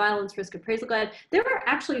 This is the violence risk appraisal guide. There are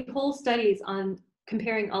actually whole studies on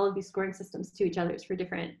comparing all of these scoring systems to each other for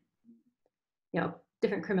different,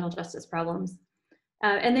 different criminal justice problems.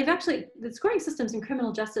 And the scoring systems in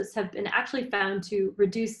criminal justice have been actually found to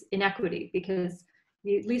reduce inequity, because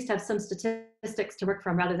you at least have some statistics to work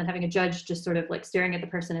from, rather than having a judge just sort of like staring at the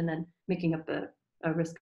person and then making up a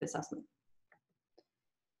risk assessment.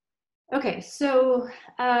 Okay, so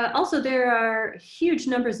also there are huge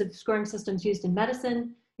numbers of scoring systems used in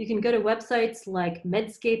medicine. You can go to websites like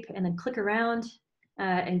Medscape and then click around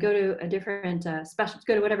and go to a different go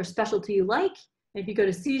to whatever specialty you like. If you go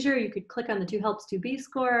to seizure, you could click on the 2 helps 2B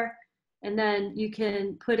score, and then you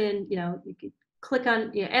can put in, you could click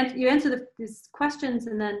on, you answer these questions,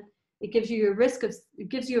 and then it gives you a risk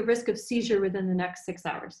of seizure within the next 6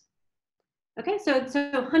 hours. Okay, so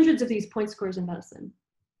hundreds of these point scores in medicine.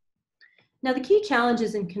 Now, the key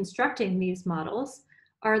challenges in constructing these models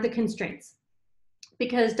are the constraints,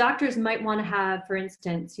 because doctors might want to have, for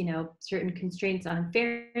instance, certain constraints on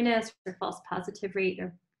fairness or false positive rate,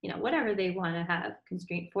 or whatever they want to have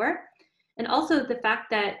constraint for. And also the fact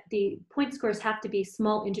that the point scores have to be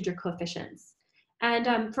small integer coefficients.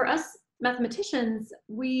 And for us mathematicians,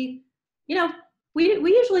 we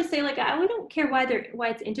usually say, like, we don't care why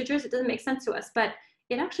it's integers. It doesn't make sense to us, but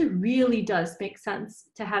it actually really does make sense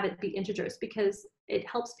to have it be integers, because it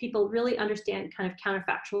helps people really understand kind of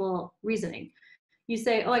counterfactual reasoning. You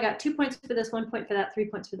say, oh, I got 2 points for this, 1 point for that, 3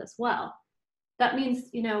 points for this. Well, that means,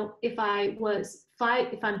 if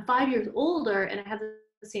I'm 5 years older and I have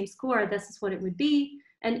the same score, this is what it would be.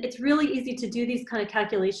 And it's really easy to do these kind of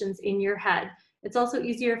calculations in your head. It's also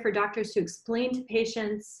easier for doctors to explain to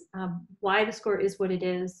patients why the score is what it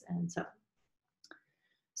is, and so on.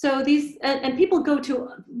 So these, and people go to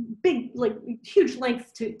big, huge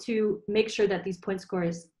lengths to make sure that these point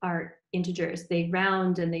scores are integers. They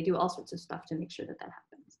round and they do all sorts of stuff to make sure that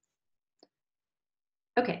happens.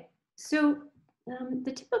 Okay, so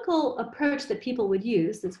the typical approach that people would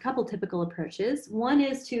use, there's a couple typical approaches. One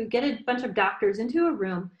is to get a bunch of doctors into a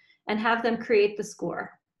room and have them create the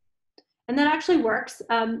score. And that actually works.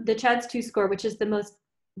 The CHADS2 score, which is the most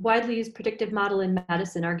widely used predictive model in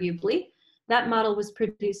medicine, arguably. That model was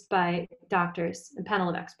produced by doctors, a panel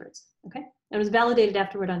of experts, okay? And was validated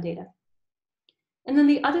afterward on data. And then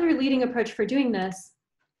the other leading approach for doing this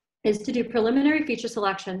is to do preliminary feature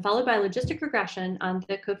selection followed by logistic regression on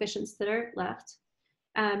the coefficients that are left,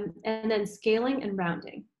 and then scaling and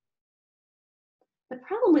rounding. The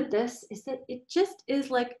problem with this is that it just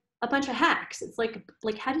is like a bunch of hacks. It's like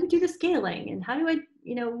how do you do the scaling, and how do I,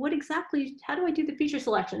 what exactly, how do I do the feature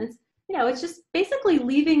selection? It's, it's just basically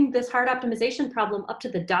leaving this hard optimization problem up to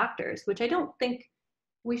the doctors, which I don't think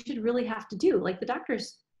we should really have to do. Like the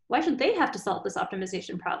doctors, why should they have to solve this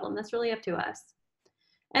optimization problem? That's really up to us.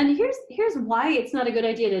 And here's why it's not a good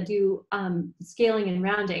idea to do scaling and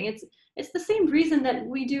rounding. It's the same reason that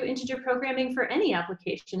we do integer programming for any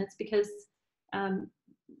application. It's because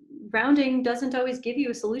rounding doesn't always give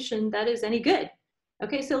you a solution that is any good.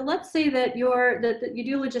 Okay, so let's say that you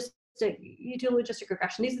do logistic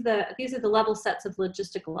regression. These are the level sets of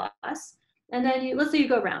logistic loss, and then let's say you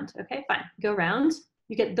go round. Okay, fine, go round.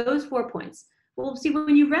 You get those 4 points. Well, see,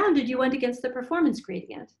 when you rounded, you went against the performance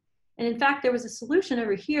gradient. And in fact, there was a solution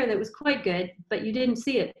over here that was quite good, but you didn't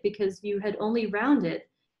see it because you had only rounded.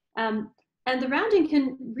 And the rounding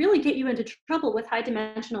can really get you into trouble with high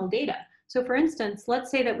dimensional data. So for instance, let's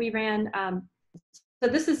say that we ran, so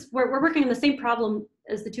this is, we're working on the same problem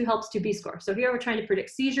as the 2 helps 2B score. So here we're trying to predict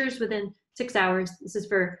seizures within 6 hours. This is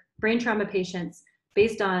for brain trauma patients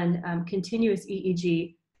based on continuous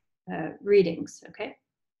EEG readings, okay?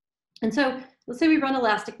 And so let's say we run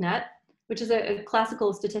ElasticNet, which is a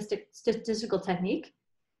classical statistical technique.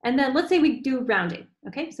 And then let's say we do rounding,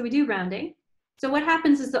 okay? So we do rounding. So what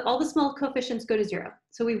happens is that all the small coefficients go to 0.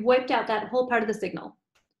 So we've wiped out that whole part of the signal.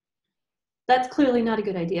 That's clearly not a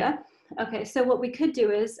good idea. Okay, so what we could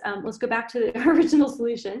do is, let's go back to the original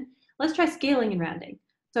solution. Let's try scaling and rounding.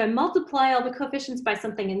 So I multiply all the coefficients by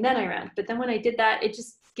something and then I round. But then when I did that, it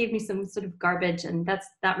just gave me some sort of garbage, and that's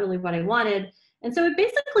not really what I wanted. And so it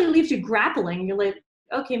basically leaves you grappling. You're like,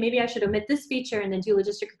 okay, maybe I should omit this feature and then do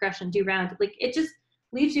logistic regression, do round. Like it just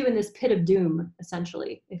leaves you in this pit of doom,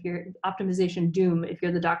 essentially, if you're optimization doom, if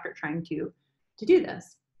you're the doctor trying to do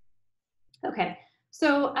this. Okay,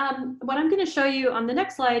 so what I'm gonna show you on the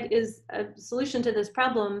next slide is a solution to this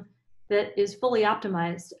problem that is fully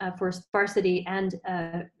optimized for sparsity and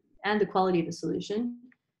the quality of the solution.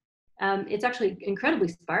 It's actually incredibly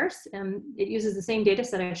sparse. It uses the same data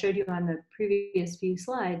set I showed you on the previous few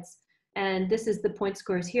slides. And this is the point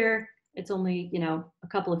scores here. It's only, a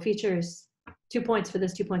couple of features, 2 points for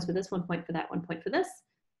this, 2 points for this, 1 point for that, 1 point for this.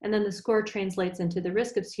 And then the score translates into the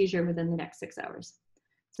risk of seizure within the next 6 hours.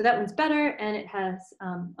 So that one's better, and it has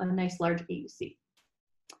a nice large AUC.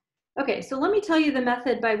 Okay, so let me tell you the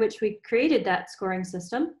method by which we created that scoring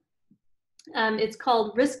system. It's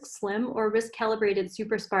called RISC-SLIM, or risk-calibrated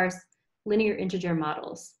super-sparse linear integer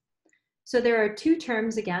models. So there are 2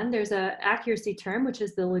 terms again. There's an accuracy term, which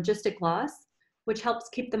is the logistic loss, which helps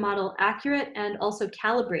keep the model accurate and also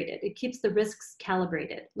calibrated. It keeps the risks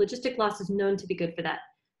calibrated. Logistic loss is known to be good for that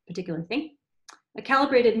particular thing. A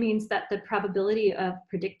calibrated means that the probability of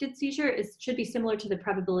predicted seizure should be similar to the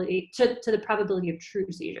probability of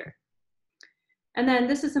true seizure. And then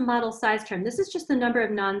this is a model size term. This is just the number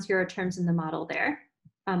of non-zero terms in the model there,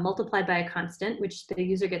 multiplied by a constant, which the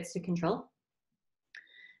user gets to control.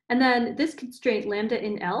 And then this constraint, lambda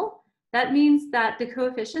in L, that means that the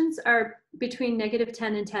coefficients are between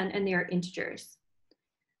 -10 and 10, and they are integers.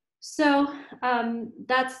 So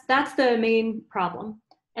that's the main problem.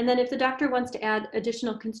 And then if the doctor wants to add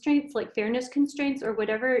additional constraints, like fairness constraints or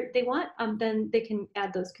whatever they want, then they can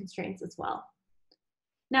add those constraints as well.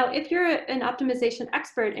 Now, if you're an optimization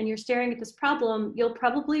expert and you're staring at this problem, you'll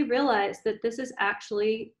probably realize that this is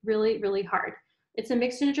actually really, really hard. It's a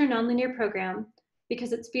mixed integer nonlinear program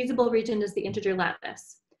because its feasible region is the integer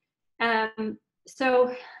lattice.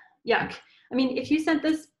 So, yuck. I mean, if you sent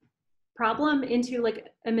this problem into like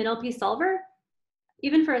a MinLP solver,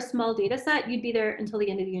 even for a small data set, you'd be there until the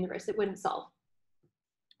end of the universe. It wouldn't solve.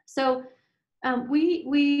 So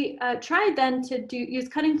we tried then to use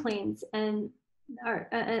cutting planes and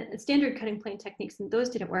standard cutting plane techniques, and those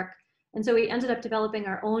didn't work. And so we ended up developing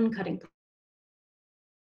our own cutting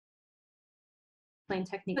plane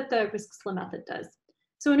technique that the RISC-SLIM method does.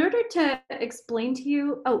 So in order to explain to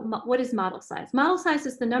you, what is model size? Model size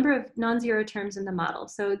is the number of non-zero terms in the model.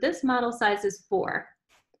 So this model size is 4.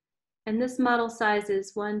 And this model size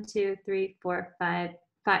is 1, 2, 3, 4, 5,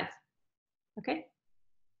 5. Okay?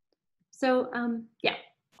 So yeah.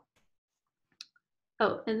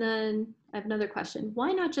 Oh, and then I have another question.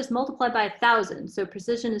 Why not just multiply by 1,000? So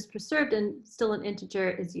precision is preserved and still an integer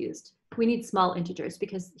is used. We need small integers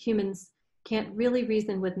because humans can't really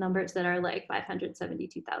reason with numbers that are like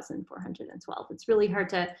 572,412. It's really hard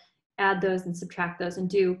to add those and subtract those and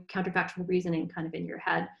do counterfactual reasoning kind of in your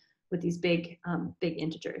head with these big, big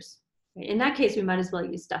integers. Right? In that case, we might as well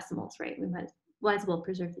use decimals, right? We might as well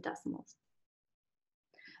preserve the decimals.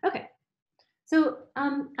 Okay, so I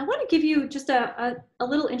want to give you just a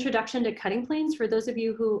little introduction to cutting planes for those of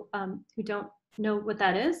you who don't know what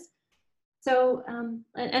that is. So,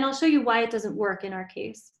 and I'll show you why it doesn't work in our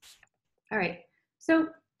case. All right, so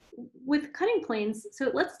with cutting planes,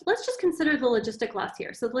 so let's just consider the logistic loss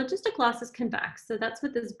here. So the logistic loss is convex. So that's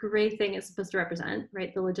what this gray thing is supposed to represent,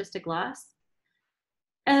 right? The logistic loss.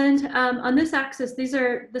 And on this axis, these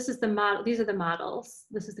are the models.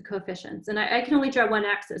 This is the coefficients. And I can only draw one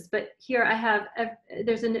axis, but here I have,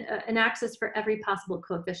 there's an axis for every possible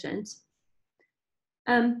coefficient.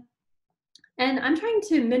 And I'm trying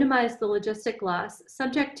to minimize the logistic loss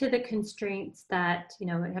subject to the constraints that, you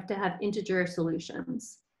know, I have to have integer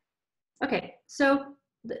solutions. Okay, so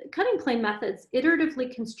the cutting plane methods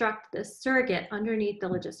iteratively construct this surrogate underneath the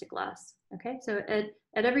logistic loss. Okay, so at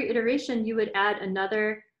every iteration, you would add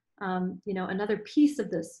another, you know, another piece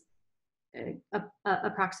of this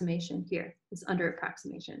approximation here, this under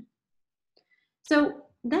approximation. So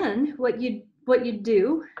then what you'd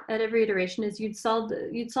do at every iteration is you'd solve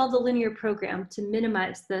the linear program to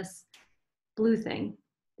minimize this blue thing,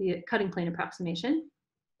 the cutting plane approximation.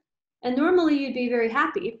 And normally you'd be very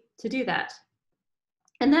happy to do that.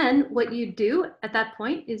 And then what you'd do at that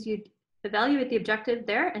point is you'd evaluate the objective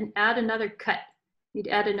there and add another cut. You'd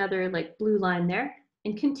add another like blue line there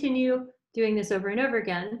and continue doing this over and over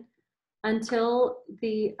again until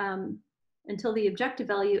the objective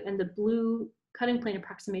value and the blue cutting plane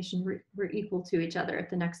approximation were equal to each other at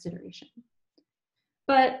the next iteration.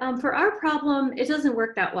 But for our problem, it doesn't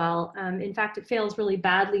work that well. In fact, it fails really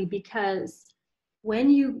badly because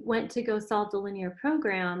when you went to go solve the linear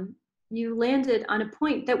program, you landed on a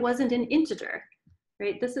point that wasn't an integer,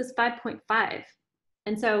 right? This is 5.5.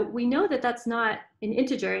 And so we know that that's not an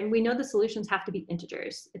integer, and we know the solutions have to be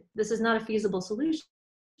integers. This is not a feasible solution.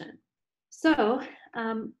 So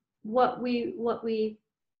what we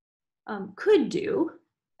could do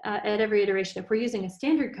at every iteration, if we're using a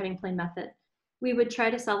standard cutting plane method, we would try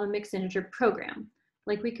to solve a mixed integer program.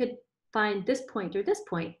 Like we could find this point or this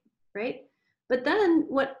point, right? But then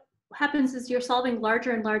what happens is you're solving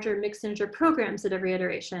larger and larger mixed integer programs at every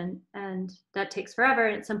iteration, and that takes forever,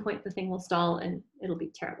 and at some point the thing will stall and it'll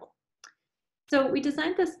be terrible. So we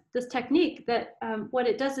designed this technique that what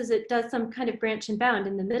it does is it does some kind of branch and bound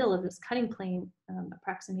in the middle of this cutting plane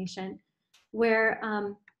approximation, where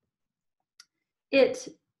it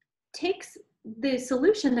takes the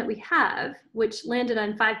solution that we have, which landed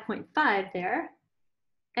on 5.5 there,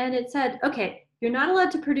 and it said, okay, you're not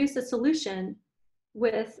allowed to produce a solution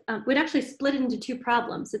with, we'd actually split it into two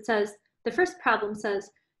problems. It says, the first problem says,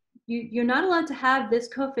 you're not allowed to have this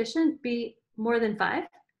coefficient be more than 5.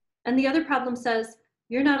 And the other problem says,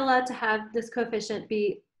 you're not allowed to have this coefficient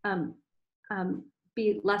be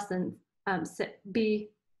less than,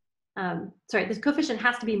 sorry, this coefficient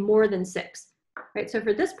has to be more than 6, right? So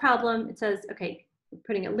for this problem, it says, okay, we're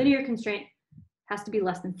putting a linear constraint, has to be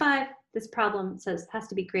less than 5. This problem says has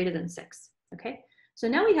to be greater than 6, okay? So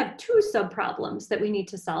now we have two subproblems that we need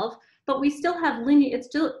to solve, but we still have linear, it's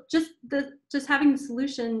still just having the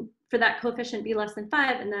solution for that coefficient be less than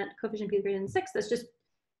 5 and that coefficient be greater than 6, that's just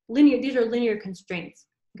linear, these are linear constraints.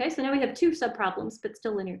 Okay, so now we have two subproblems, but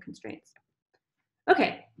still linear constraints.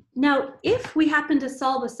 Okay, now if we happen to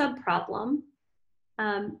solve a subproblem,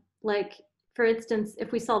 like for instance,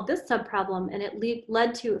 if we solve this subproblem and it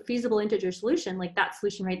led to a feasible integer solution, like that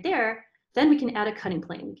solution right there, then we can add a cutting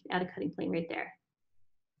plane. We can add a cutting plane right there.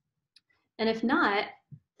 And if not,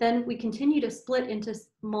 then we continue to split into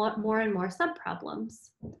more and more subproblems.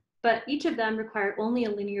 But each of them require only a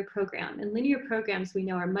linear program. And linear programs we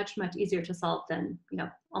know are much, much easier to solve than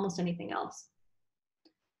almost anything else.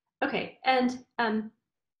 Okay, and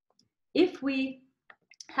if we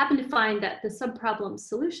happen to find that the subproblem's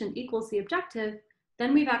solution equals the objective,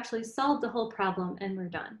 then we've actually solved the whole problem and we're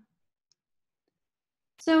done.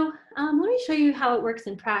 So let me show you how it works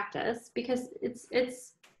in practice, because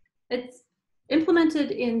it's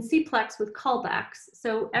implemented in Cplex with callbacks.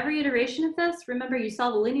 So every iteration of this, remember you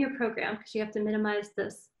solve a linear program because you have to minimize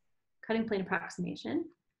this cutting plane approximation.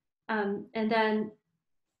 And then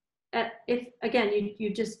if, again,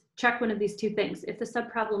 you just check one of these two things. If the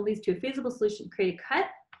subproblem leads to a feasible solution, create a cut.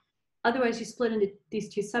 Otherwise, you split into these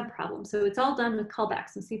two subproblems. So it's all done with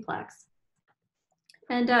callbacks in Cplex.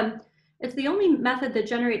 And it's the only method that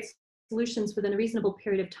generates solutions within a reasonable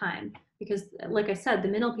period of time, because like I said, the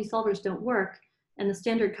min-LP solvers don't work and the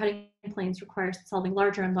standard cutting planes require solving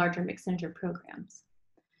larger and larger mixed integer programs.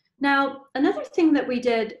 Now, another thing that we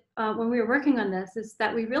did when we were working on this is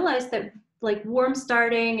that we realized that like warm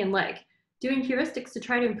starting and like doing heuristics to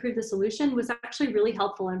try to improve the solution was actually really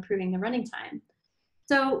helpful in improving the running time.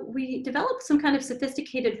 So we developed some kind of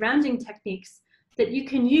sophisticated rounding techniques that you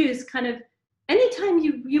can use kind of anytime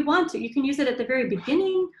you want to. You can use it at the very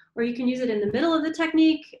beginning, or you can use it in the middle of the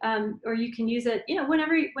technique, or you can use it,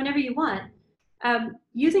 whenever you want.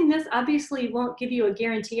 Using this obviously won't give you a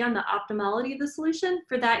guarantee on the optimality of the solution.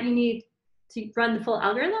 For that, you need to run the full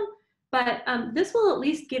algorithm, but this will at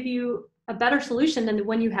least give you a better solution than the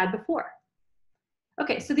one you had before.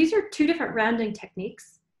 Okay, so these are two different rounding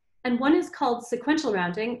techniques, and one is called sequential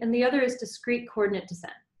rounding, and the other is discrete coordinate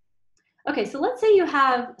descent. Okay, so let's say you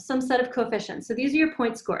have some set of coefficients. So these are your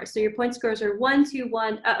point scores. So your point scores are 1, 2,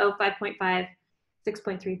 1, 5.5,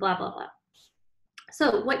 6.3, blah, blah, blah.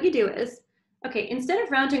 So what you do is, okay, instead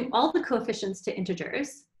of rounding all the coefficients to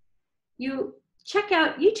integers, you check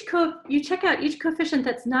out each coefficient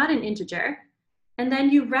that's not an integer, and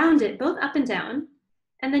then you round it both up and down,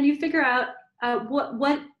 and then you figure out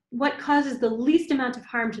what causes the least amount of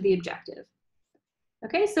harm to the objective.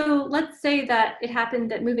 Okay, so let's say that it happened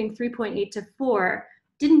that moving 3.8 to 4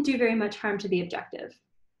 didn't do very much harm to the objective.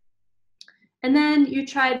 And then you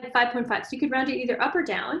tried 5.5, so you could round it either up or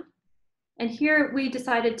down. And here we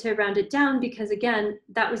decided to round it down because, again,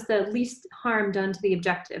 that was the least harm done to the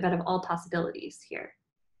objective out of all possibilities here.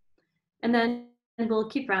 And then we'll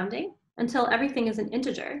keep rounding until everything is an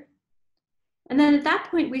integer. And then at that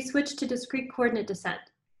point, we switch to discrete coordinate descent.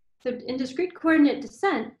 So in discrete coordinate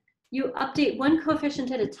descent, you update one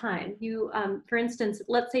coefficient at a time. You, for instance,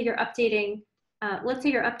 let's say you're updating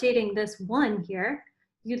this 1 here.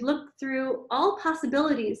 You'd look through all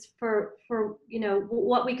possibilities for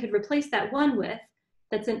what we could replace that 1 with.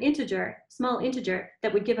 That's an integer, small integer,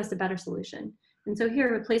 that would give us a better solution. And so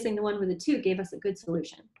here, replacing the 1 with a 2 gave us a good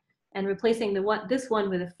solution, and replacing this 1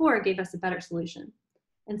 with a 4 gave us a better solution,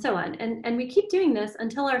 and so on. And we keep doing this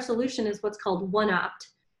until our solution is what's called one-opt,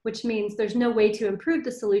 which means there's no way to improve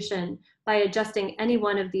the solution by adjusting any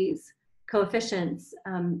one of these coefficients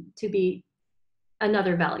to be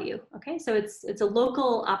another value. Okay, so it's a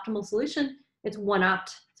local optimal solution. It's one-opt,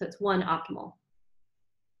 so it's one optimal.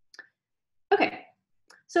 Okay,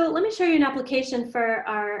 so let me show you an application for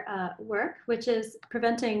our work, which is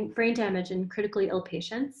preventing brain damage in critically ill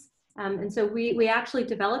patients. And so we actually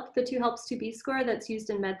developed the 2 helps 2B score that's used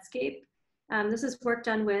in Medscape. This is work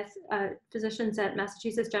done with physicians at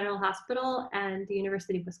Massachusetts General Hospital and the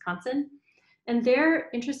University of Wisconsin. And they're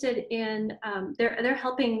interested in, they're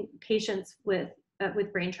helping patients with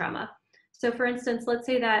brain trauma. So for instance, let's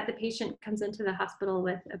say that the patient comes into the hospital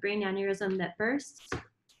with a brain aneurysm that bursts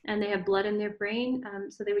and they have blood in their brain.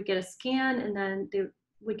 So they would get a scan and then they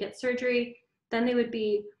would get surgery. Then they would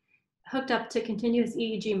be hooked up to continuous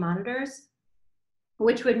EEG monitors,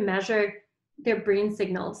 which would measure their brain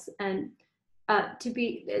signals. And the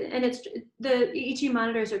EEG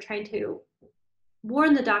monitors are trying to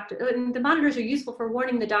warn the doctor. The monitors are useful for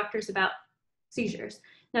warning the doctors about seizures.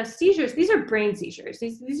 Now seizures, these are brain seizures.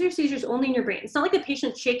 These are seizures only in your brain. It's not like the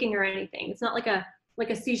patient's shaking or anything. It's not like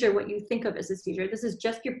a seizure, what you think of as a seizure. This is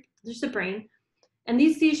just the brain. And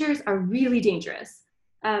these seizures are really dangerous.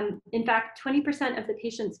 In fact, 20% of the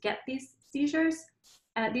patients get these seizures.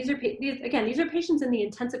 These are patients in the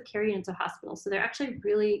intensive care units of hospitals. So they're actually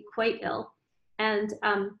really quite ill. And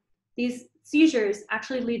these seizures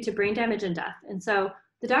actually lead to brain damage and death. And so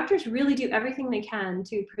the doctors really do everything they can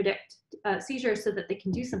to predict seizures so that they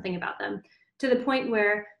can do something about them, to the point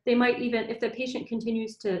where they might even, if the patient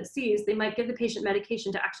continues to seize, they might give the patient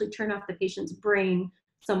medication to actually turn off the patient's brain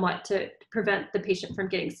somewhat to prevent the patient from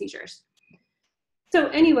getting seizures. So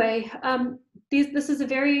anyway, this is a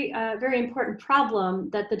very, very important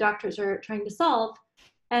problem that the doctors are trying to solve.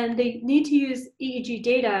 And they need to use EEG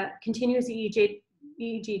data, continuous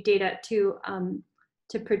EEG data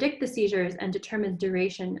to predict the seizures and determine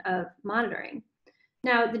duration of monitoring.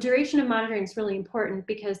 Now, the duration of monitoring is really important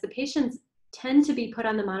because the patients tend to be put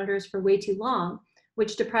on the monitors for way too long,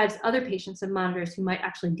 which deprives other patients of monitors who might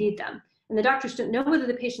actually need them. And the doctors don't know whether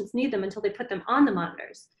the patients need them until they put them on the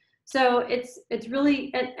monitors. So it's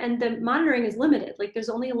really, and the monitoring is limited. Like there's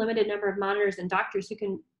only a limited number of monitors and doctors who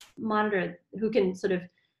can monitor, who can sort of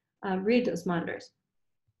read those monitors.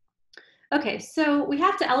 Okay, so we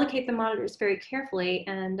have to allocate the monitors very carefully,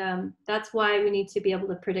 and that's why we need to be able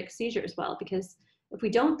to predict seizures well, because if we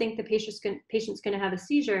don't think the patient's going to have a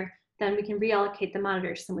seizure, then we can reallocate the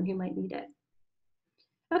monitor to someone who might need it.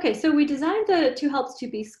 Okay, so we designed the 2 helps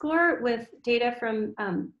 2B score with data from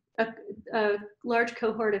a large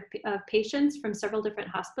cohort of patients from several different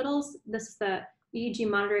hospitals. This is the EEG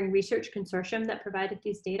Monitoring Research Consortium that provided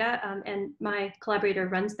these data, and my collaborator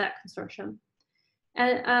runs that consortium.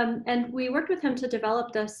 And we worked with him to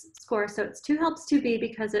develop this score. So it's 2 helps 2B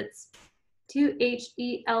because it's 2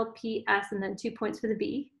 HELPS and then 2 points for the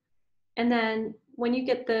B. And then when you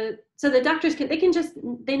get so the doctors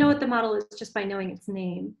they know what the model is just by knowing its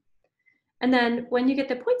name. And then when you get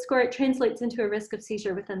the point score, it translates into a risk of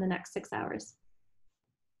seizure within the next 6 hours.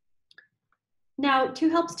 Now, 2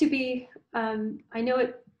 helps 2B, I know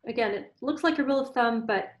it looks like a rule of thumb,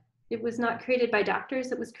 but it was not created by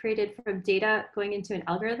doctors. It was created from data going into an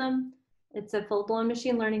algorithm. It's a full-blown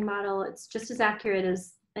machine learning model. It's just as accurate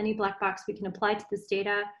as any black box we can apply to this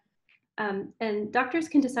data. And doctors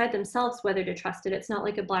can decide themselves whether to trust it. It's not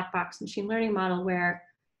like a black box machine learning model where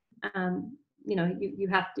you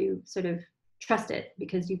have to sort of trust it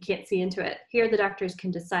because you can't see into it. Here, the doctors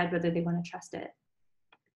can decide whether they want to trust it.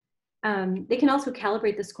 They can also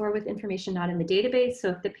calibrate the score with information not in the database. So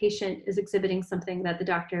if the patient is exhibiting something that the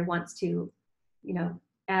doctor wants to,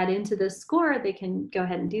 add into the score, they can go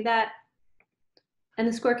ahead and do that. And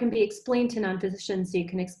the score can be explained to non-physicians, so you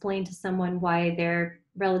can explain to someone why their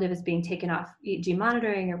relative is being taken off EEG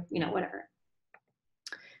monitoring or whatever.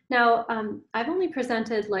 Now, I've only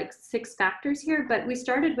presented like 6 factors here, but we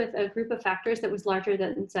started with a group of factors that was larger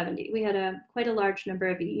than 70. We had quite a large number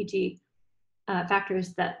of EEG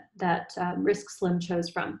factors that Risk Slim chose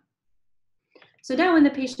from. So now when the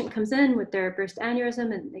patient comes in with their burst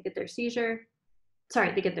aneurysm and they get their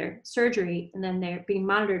they get their surgery, and then they're being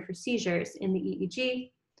monitored for seizures in the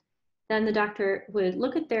EEG, then the doctor would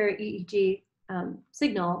look at their EEG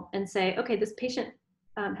signal and say, okay, this patient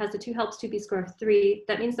has a 2 helps 2B score of 3.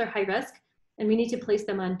 That means they're high risk, and we need to place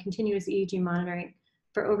them on continuous EEG monitoring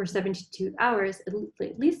for over 72 hours, at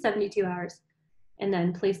least 72 hours, and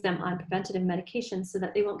then place them on preventative medications so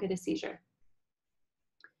that they won't get a seizure.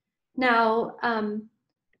 Now,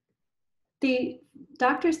 the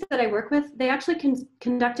doctors that I work with, they actually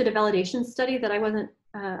conducted a validation study that I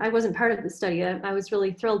wasn't part of the study. I was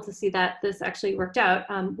really thrilled to see that this actually worked out,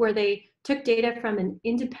 where they took data from an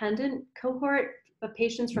independent cohort of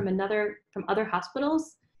patients from other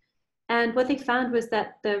hospitals. And what they found was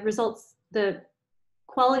that the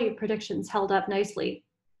quality of predictions held up nicely.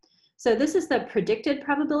 So this is the predicted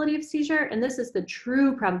probability of seizure, and this is the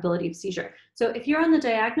true probability of seizure. So if you're on the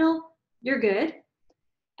diagonal, you're good.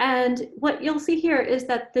 And what you'll see here is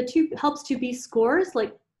that the 2 helps 2B scores,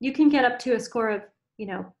 like you can get up to a score of,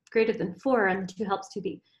 greater than 4 on the 2 helps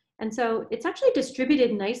 2B. And so it's actually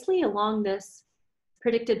distributed nicely along this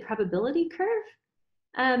predicted probability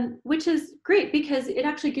curve, which is great because it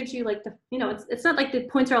actually gives you like it's not like the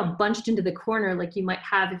points are all bunched into the corner like you might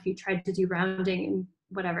have if you tried to do rounding and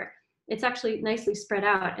whatever. It's actually nicely spread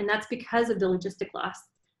out, and that's because of the logistic loss,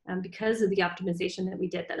 because of the optimization that we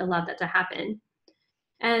did that allowed that to happen.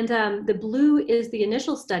 And the blue is the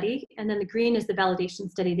initial study, and then the green is the validation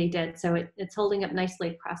study they did. So it's holding up nicely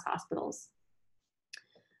across hospitals.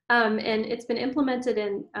 And it's been implemented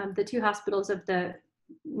in the 2 hospitals of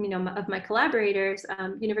of my collaborators,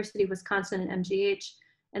 University of Wisconsin and MGH,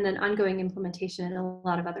 and then ongoing implementation in a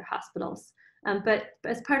lot of other hospitals. But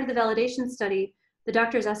as part of the validation study, the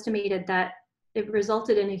doctors estimated that it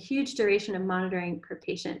resulted in a huge duration of monitoring per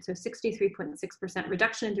patient. So 63.6%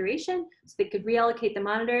 reduction in duration. So they could reallocate the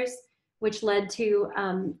monitors, which led to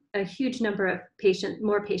a huge number of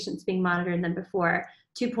more patients being monitored than before,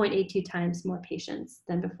 2.82 times more patients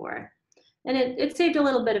than before. And it saved a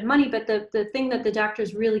little bit of money, but the thing that the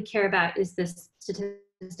doctors really care about is this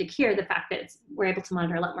statistic here, the fact that we're able to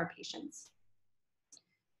monitor a lot more patients.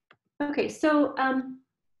 Okay, so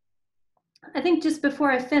I think just before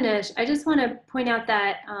I finish, I just want to point out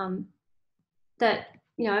that I'm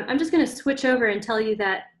just going to switch over and tell you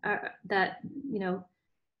that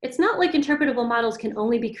it's not like interpretable models can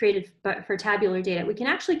only be created for tabular data. We can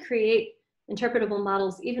actually create interpretable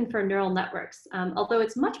models even for neural networks, although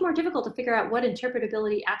it's much more difficult to figure out what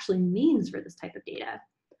interpretability actually means for this type of data.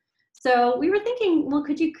 So we were thinking, well,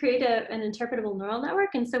 could you create an interpretable neural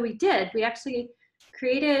network? And so we did. We actually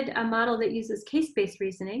created a model that uses case-based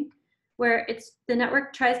reasoning, where the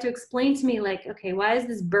network tries to explain to me, like, okay, why is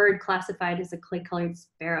this bird classified as a clay-colored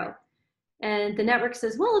sparrow? And the network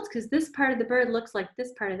says, well, it's because this part of the bird looks like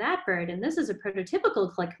this part of that bird, and this is a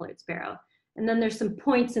prototypical clay-colored sparrow. And then there's some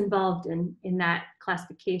points involved in that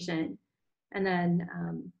classification. And then,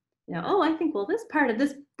 oh, I think, well, this part of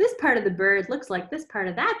the bird looks like this part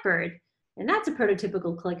of that bird, and that's a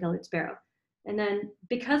prototypical clay-colored sparrow. And then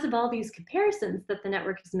because of all these comparisons that the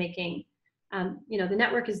network is making, You know, the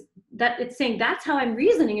network is that it's saying that's how I'm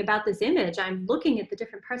reasoning about this image. I'm looking at the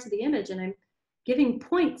different parts of the image and I'm giving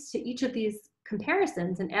points to each of these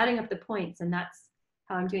comparisons and adding up the points, and that's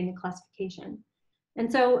how I'm doing the classification.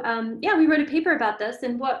 And so, yeah, we wrote a paper about this,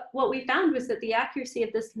 and what we found was that the accuracy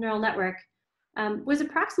of this neural network was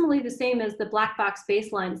approximately the same as the black box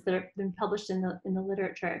baselines that have been published in the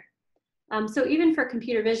literature. So even for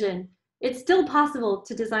computer vision, it's still possible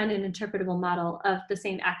to design an interpretable model of the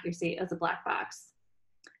same accuracy as a black box.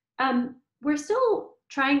 We're still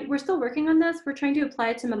working on this. We're trying to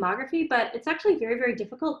apply it to mammography, but it's actually very, very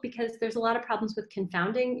difficult because there's a lot of problems with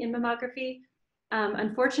confounding in mammography.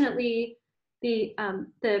 Unfortunately, the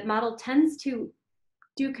model tends to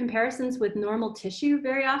do comparisons with normal tissue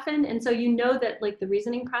very often. And so you know that like the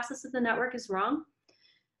reasoning process of the network is wrong.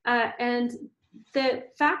 And the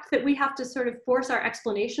fact that we have to sort of force our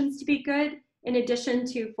explanations to be good, in addition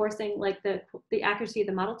to forcing like the accuracy of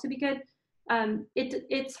the model to be good,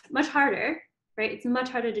 it's much harder, right? It's much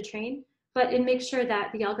harder to train, but it makes sure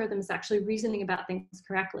that the algorithm is actually reasoning about things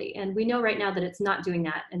correctly. And we know right now that it's not doing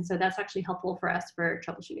that. And so that's actually helpful for us for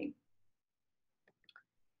troubleshooting.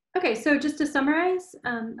 Okay, so just to summarize,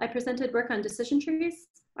 I presented work on decision trees.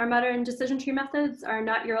 Our modern decision tree methods are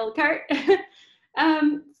not your old cart.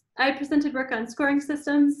 I presented work on scoring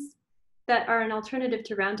systems that are an alternative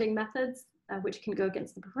to rounding methods, which can go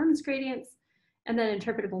against the performance gradients. And then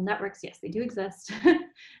interpretable networks, yes, they do exist.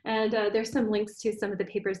 And there's some links to some of the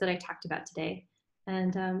papers that I talked about today.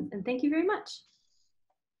 And thank you very much.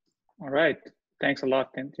 All right, thanks a lot,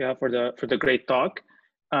 Cynthia, for the great talk.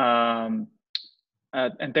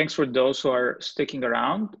 And thanks for those who are sticking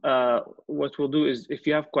around. What we'll do is, if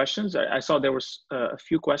you have questions, I saw there was a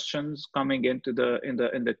few questions coming into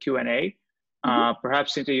the Q&A.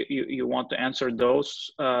 Perhaps Cynthia, you want to answer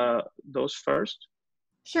those first?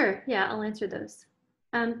 Sure. Yeah, I'll answer those.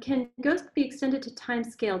 Can Ghost be extended to time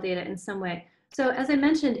scale data in some way? So as I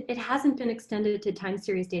mentioned, it hasn't been extended to time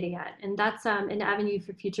series data yet, and that's an avenue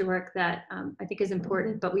for future work that I think is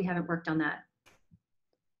important, but we haven't worked on that.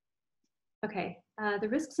 Okay, the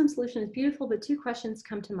risk sum solution is beautiful, but two questions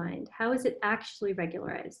come to mind. How is it actually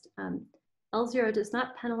regularized? L0 does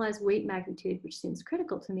not penalize weight magnitude, which seems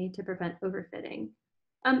critical to me to prevent overfitting.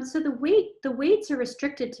 So the weights are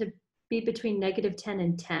restricted to be between -10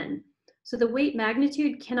 and 10. So the weight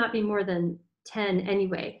magnitude cannot be more than 10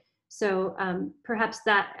 anyway. So perhaps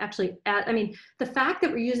that actually, I mean, the fact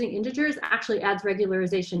that we're using integers actually adds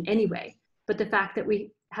regularization anyway, but the fact that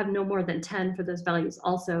we have no more than 10 for those values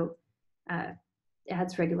also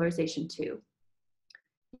adds regularization too.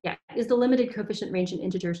 Yeah, is the limited coefficient range and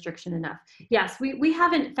integer restriction enough? Yes, we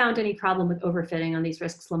haven't found any problem with overfitting on these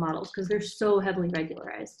risk slow models because they're so heavily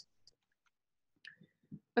regularized.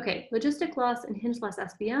 Okay, logistic loss and hinge loss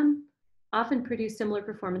SVM often produce similar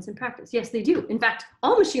performance in practice. Yes, they do. In fact,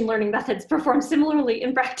 all machine learning methods perform similarly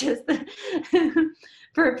in practice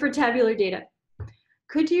for tabular data.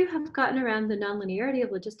 Could you have gotten around the nonlinearity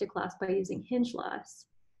of logistic loss by using hinge loss?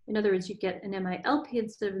 In other words, you get an MILP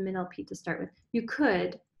instead of a MINLP to start with. You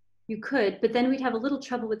could, but then we'd have a little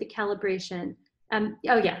trouble with the calibration. Oh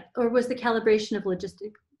yeah, or was the calibration of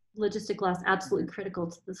logistic loss absolutely critical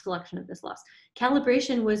to the selection of this loss?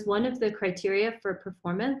 Calibration was one of the criteria for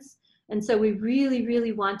performance. And so we really,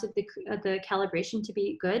 really wanted the calibration to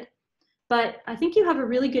be good. But I think you have a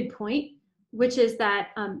really good point, which is that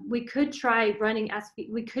we could try running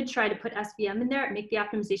we could try to put SVM in there and make the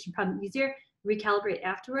optimization problem easier, recalibrate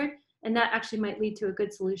afterward, and that actually might lead to a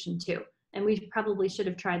good solution too. And we probably should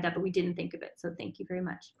have tried that, but we didn't think of it. So thank you very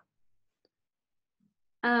much.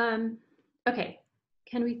 Okay,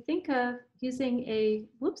 can we think of using a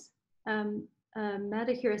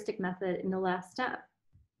meta-heuristic method in the last step?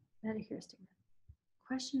 Meta-heuristic method.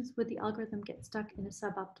 Question is, would the algorithm get stuck in a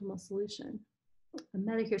suboptimal solution? A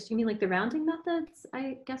meta-heuristic, you mean like the rounding methods,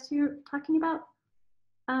 I guess you're talking about?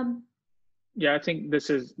 Yeah, I think this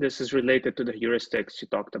is related to the heuristics you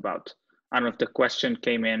talked about. I don't know if the question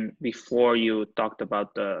came in before you talked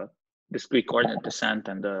about the discrete coordinate descent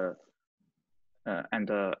and the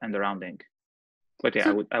rounding. But yeah,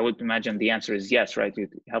 so, I would imagine the answer is yes, right? You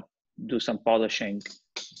help do some polishing,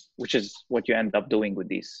 which is what you end up doing with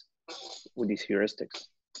these heuristics.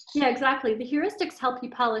 Yeah, exactly. The heuristics help you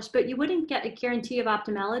polish, but you wouldn't get a guarantee of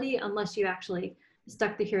optimality unless you actually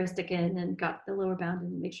stuck the heuristic in and got the lower bound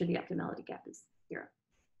and make sure the optimality gap is 0.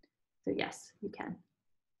 So yes, you can.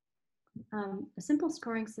 A simple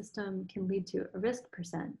scoring system can lead to a risk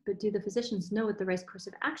 %, but do the physicians know what the right course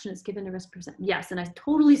of action is given a risk %? Yes, and I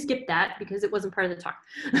totally skipped that because it wasn't part of the talk,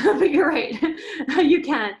 but you're right, you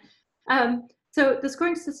can. So the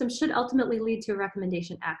scoring system should ultimately lead to a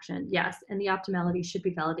recommendation action, yes, and the optimality should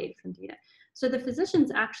be validated from data. So the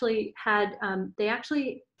physicians actually had,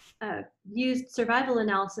 used survival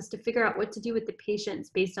analysis to figure out what to do with the patients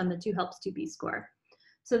based on the 2 helps 2B score.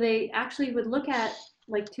 So they actually would look at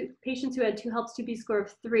like patients who had 2 helps 2B score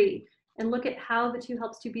of 3 and look at how the 2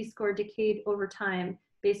 helps 2B score decayed over time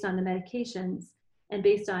based on the medications and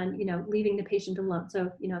based on, leaving the patient alone.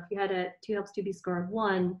 So, if you had a 2 helps 2B score of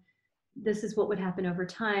 1, this is what would happen over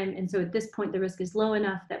time. And so at this point, the risk is low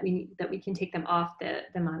enough that we can take them off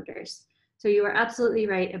the monitors. So you are absolutely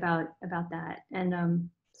right about that. And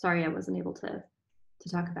sorry, I wasn't able to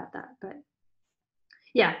talk about that, but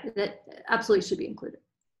yeah, that absolutely should be included.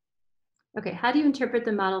 Okay, how do you interpret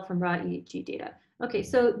the model from raw EEG data? Okay,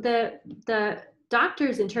 so the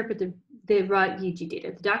doctors interpret the raw EEG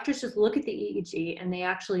data. The doctors just look at the EEG and they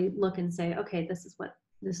actually look and say, okay, this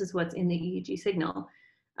is what's in the EEG signal.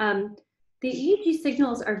 The EEG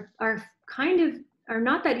signals are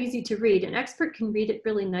not that easy to read. An expert can read it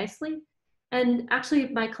really nicely. And actually,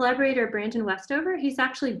 my collaborator, Brandon Westover, he's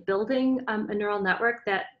actually building a neural network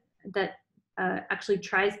that actually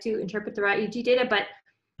tries to interpret the raw EEG data, but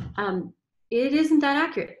it isn't that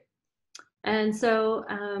accurate. And so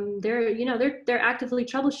they're actively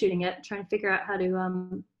troubleshooting it, trying to figure out how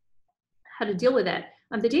to deal with it.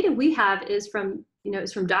 The data we have is from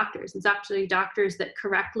doctors. It's actually doctors that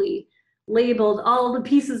correctly labeled all the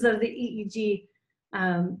pieces of the EEG.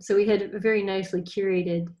 So we had a very nicely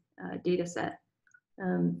curated data set.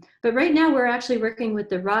 But right now we're actually working with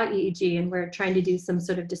the raw EEG and we're trying to do some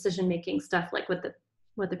sort of decision-making stuff like what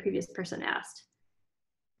the previous person asked.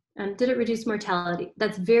 Did it reduce mortality?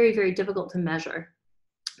 That's very, very difficult to measure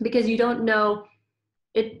because you don't know.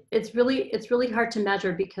 It's really hard to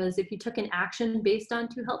measure because if you took an action based on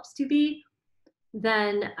 2 helps 2B,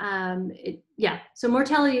 then so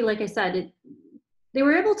mortality, like I said, they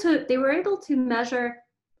were able to measure,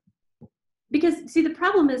 because see, the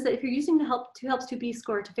problem is that if you're using the 2 helps 2B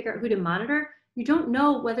score to figure out who to monitor, you don't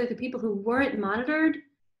know whether the people who weren't monitored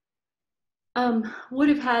would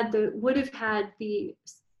have had the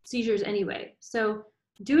seizures anyway. So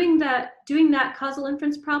doing that causal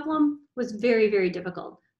inference problem was very, very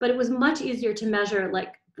difficult, but it was much easier to measure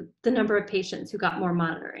like the number of patients who got more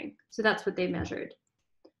monitoring. So that's what they measured.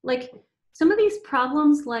 Like some of these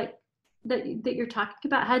problems like that you're talking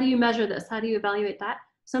about, how do you measure this? How do you evaluate that?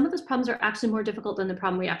 Some of those problems are actually more difficult than the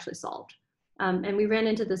problem we actually solved. And we ran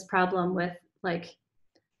into this problem with like,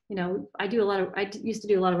 I used to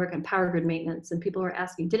do a lot of work on power grid maintenance and people were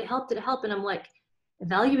asking, did it help? Did it help? And I'm like,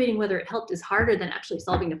 evaluating whether it helped is harder than actually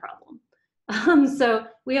solving the problem. So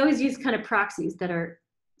we always use kind of proxies that are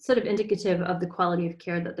sort of indicative of the quality of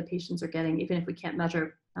care that the patients are getting, even if we can't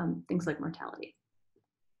measure things like mortality.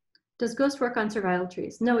 Does GHOST work on survival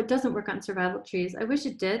trees? No, it doesn't work on survival trees. I wish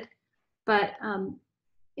it did, but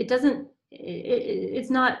it doesn't. It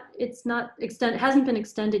hasn't been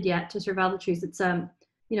extended yet to survival trees. It's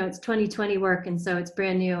it's 2020 work, and so it's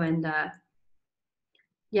brand new. And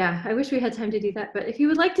yeah, I wish we had time to do that. But if you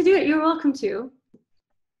would like to do it, you're welcome to.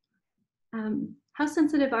 How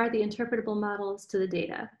sensitive are the interpretable models to the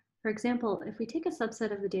data? For example, if we take a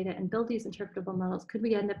subset of the data and build these interpretable models, could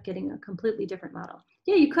we end up getting a completely different model?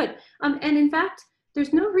 Yeah, you could. And in fact,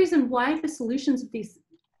 there's no reason why the solutions of these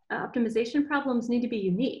optimization problems need to be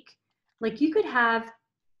unique. Like you could have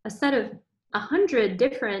a set of 100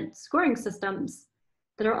 different scoring systems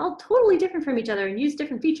that are all totally different from each other and use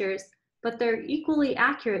different features, but they're equally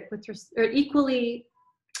accurate or equally,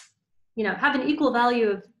 have an equal value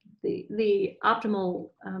of the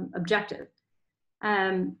optimal objective.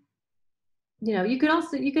 You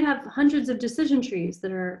could have hundreds of decision trees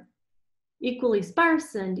that are equally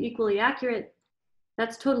sparse and equally accurate.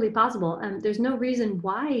 That's totally possible. And there's no reason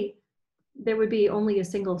why there would be only a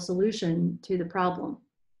single solution to the problem,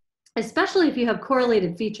 especially if you have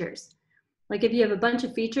correlated features. Like if you have a bunch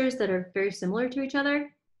of features that are very similar to each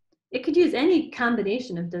other, it could use any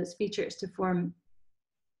combination of those features to form,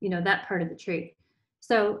 that part of the tree.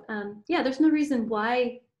 So yeah, there's no reason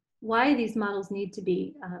why these models need to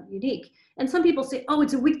be unique. And some people say, oh,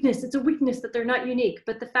 it's a weakness that they're not unique.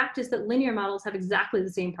 But the fact is that linear models have exactly the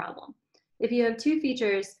same problem. If you have two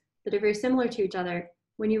features that are very similar to each other,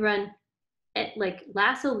 when you run like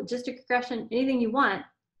lasso, logistic regression, anything you want,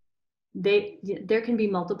 there can be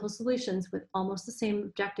multiple solutions with almost the same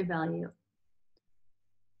objective value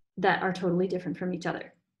that are totally different from each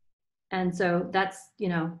other. And so that's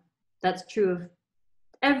true of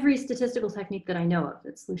every statistical technique that I know of,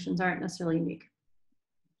 that solutions aren't necessarily unique.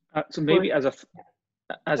 So maybe as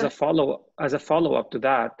a follow-up to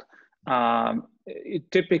that,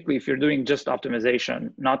 typically if you're doing just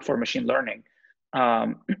optimization, not for machine learning,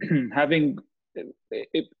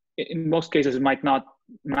 in most cases, it might not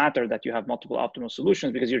matter that you have multiple optimal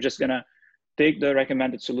solutions, because you're just going to take the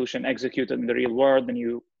recommended solution, execute it in the real world, and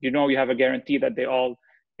you have a guarantee that they all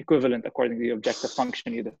equivalent according to the objective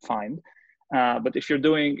function you defined. But if you're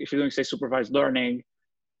doing say supervised learning,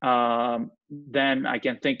 then I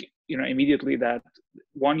can think immediately that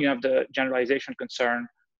one, you have the generalization concern,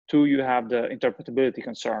 two, you have the interpretability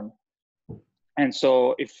concern. And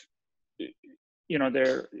so if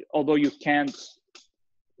although you can't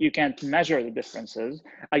measure the differences,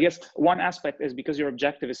 I guess one aspect is because your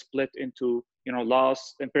objective is split into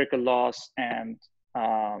loss, empirical loss, and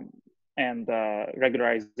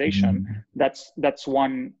regularization. That's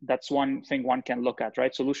one thing one can look at,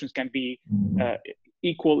 right? Solutions can be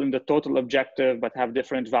equal in the total objective but have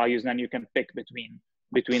different values, and then you can pick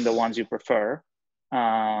between the ones you prefer.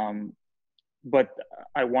 But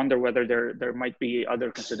I wonder whether there might be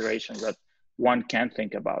other considerations that one can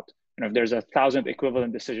think about. If there's 1,000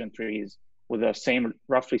 equivalent decision trees with the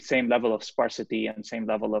roughly same level of sparsity and same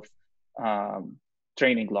level of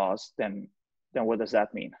training loss, then what does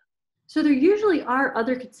that mean? So there usually are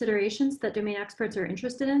other considerations that domain experts are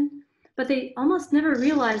interested in, but they almost never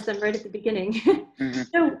realize them right at the beginning. Mm-hmm.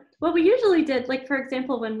 So what we usually did, like for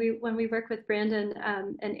example, when we work with Brandon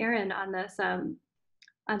and Aaron on this on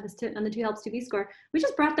the 2 helps 2B score, we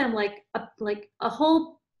just brought them like a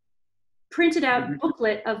whole printed out mm-hmm.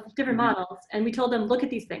 booklet of different mm-hmm. models, and we told them, look at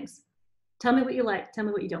these things, tell me what you like, tell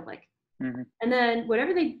me what you don't like. Mm-hmm. And then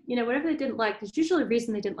whatever they didn't like, there's usually a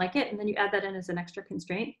reason they didn't like it, and then you add that in as an extra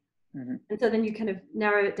constraint. Mm-hmm. And so then you kind of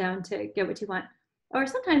narrow it down to get what you want. Or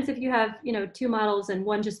sometimes if you have 2 models and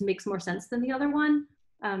one just makes more sense than the other one,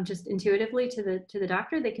 just intuitively to the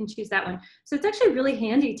doctor, they can choose that one. So it's actually really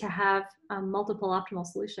handy to have multiple optimal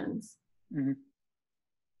solutions. Mm-hmm.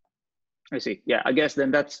 I see. Yeah, I guess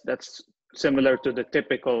then that's similar to the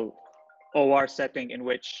typical OR setting, in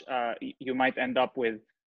which you might end up with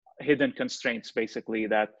hidden constraints, basically,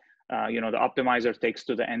 that the optimizer takes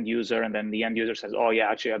to the end user, and then the end user says, oh yeah,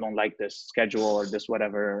 actually I don't like this schedule or this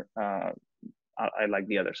whatever, I like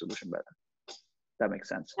the other solution better. That makes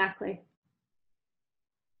sense. Exactly.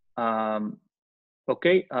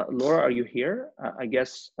 Okay, Laura, are you here? I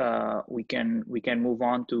guess we can move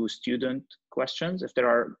on to student questions if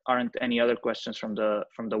there aren't any other questions from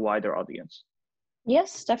the wider audience.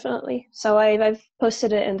 Yes, definitely. So I've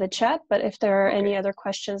posted it in the chat, but if there are any other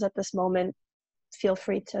questions at this moment, feel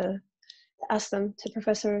free to ask them to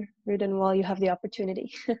Professor Rudin while you have the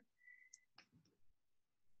opportunity.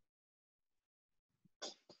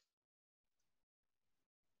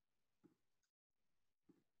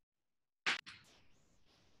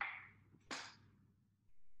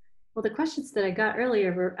 Well, the questions that I got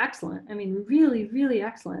earlier were excellent. I mean, really, really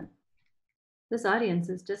excellent. This audience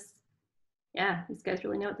is just, yeah, these guys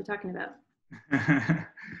really know what they're talking about.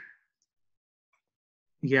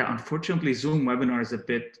 Yeah, unfortunately, Zoom webinar is a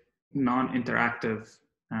bit non-interactive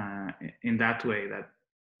in that way that,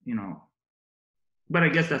 but I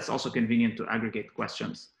guess that's also convenient to aggregate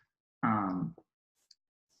questions.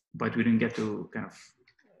 But we didn't get to kind of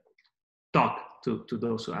talk to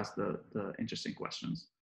those who asked the interesting questions.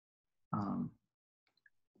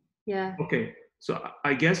 Yeah. Okay, so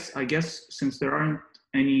I guess since there aren't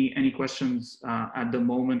any questions at the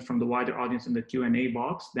moment from the wider audience in the Q&A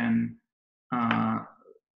box, then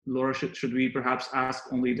Laura, should we perhaps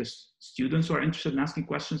ask only the students who are interested in asking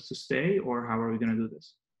questions to stay, or how are we going to do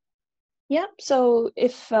this? Yeah, so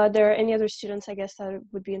if there are any other students, I guess, that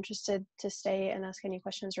would be interested to stay and ask any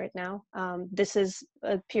questions right now. This is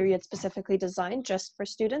a period specifically designed just for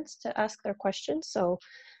students to ask their questions. So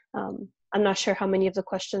I'm not sure how many of the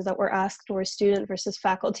questions that were asked were student versus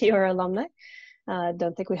faculty or alumni. I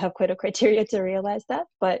don't think we have quite a criteria to realize that,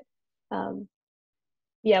 but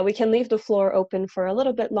yeah, we can leave the floor open for a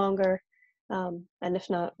little bit longer. And if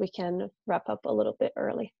not, we can wrap up a little bit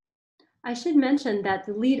early. I should mention that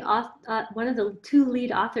the lead one of the 2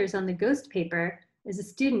 lead authors on the GHOST paper is a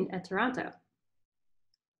student at Toronto.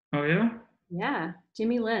 Oh yeah? Yeah,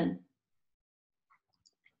 Jimmy Lin.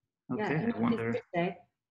 Okay, yeah, I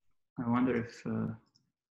wonder if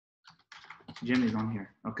Jimmy's on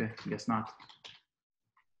here. Okay, guess not.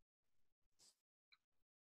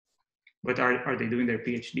 But are they doing their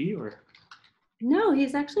PhD or? No,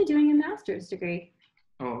 he's actually doing a master's degree.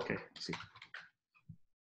 Oh, okay, I see.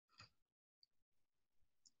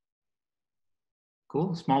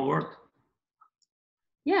 Cool, small world.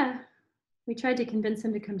 Yeah, we tried to convince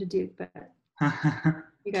him to come to Duke, but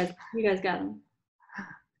you guys got him.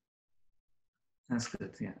 That's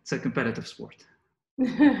good. Yeah, it's a competitive sport.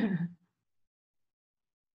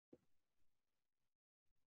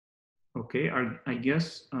 Okay, I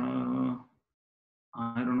guess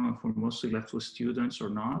I don't know if we're mostly left with students or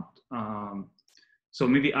not. So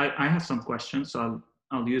maybe I have some questions, so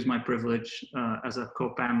I'll use my privilege as a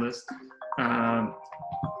co-panelist.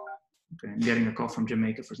 Okay, I'm getting a call from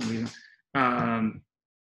Jamaica for some reason.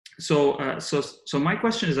 So my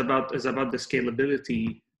question is about the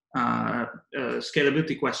scalability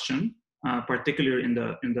question, particularly in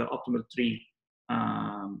the optimal tree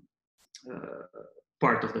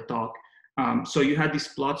part of the talk. So you had these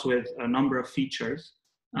plots with a number of features,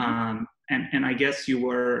 and I guess you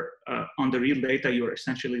were on the real data. You were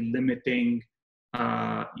essentially limiting.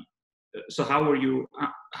 So how were you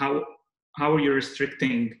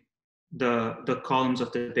restricting the columns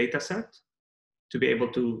of the data set to be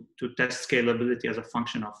able to test scalability as a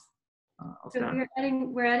function of so that? We're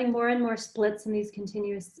adding more and more splits in these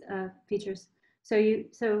continuous features. So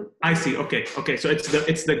I see. Okay. So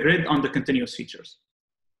it's the grid on the continuous features.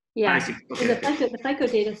 Yeah. I see. Okay. The FICO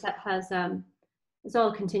data set has it's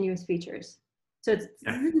all continuous features. So this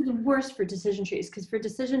is the worst for decision trees, because for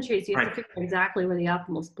decision trees you have to figure out exactly where the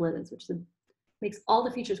optimal split is, which makes all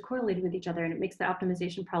the features correlated with each other, and it makes the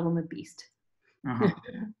optimization problem a beast.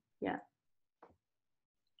 Yeah.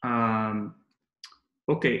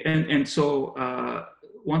 Okay, and so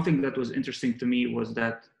one thing that was interesting to me was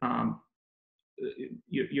that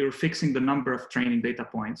you're fixing the number of training data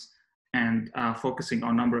points and focusing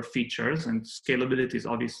on number of features, and scalability is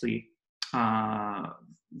obviously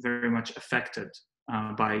very much affected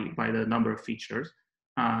by the number of features.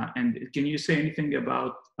 And can you say anything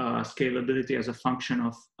about scalability as a function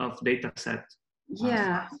of data set?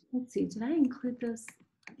 Yeah, let's see, did I include those?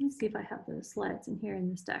 Let me see if I have those slides in here in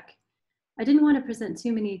this deck. I didn't want to present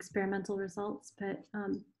too many experimental results, but I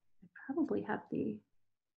probably have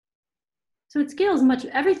so it scales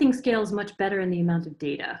everything scales much better in the amount of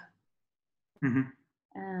data.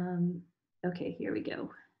 Okay, here we go.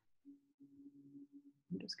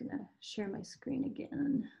 I'm just gonna share my screen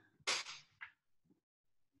again.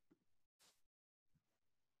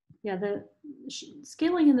 Yeah, the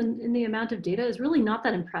scaling in the amount of data is really not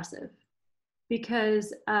that impressive,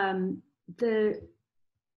 because all the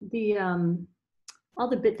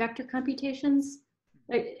bit vector computations,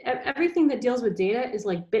 everything that deals with data is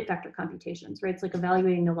like bit vector computations, right? It's like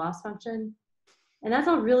evaluating the loss function, and that's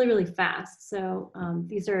all really, really fast. So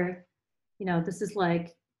these are, this is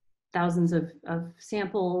like thousands of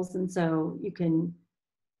samples, and so you can,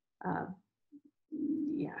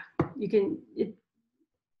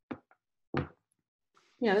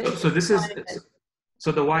 So this is,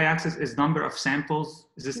 so the y-axis is number of samples.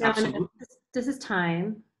 Is this absolute? No, this is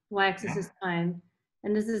time. Y-axis is time,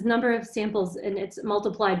 and this is number of samples, and it's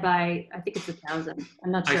multiplied by, I think it's 1,000.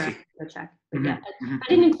 I'm not sure. I have to go check. But I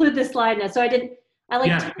didn't include this slide now, so I took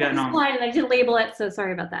the slide and I didn't label it. So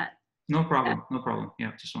sorry about that. No problem. No problem.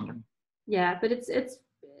 Yeah, just wondering. Yeah, but it's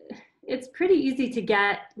pretty easy to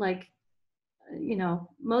get, like,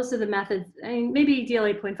 most of the methods. I mean, maybe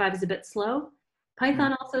DL 8.5 is a bit slow.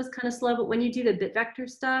 Python also is kind of slow, but when you do the bit vector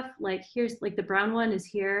stuff, like here's, like, the brown one is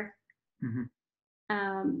here, and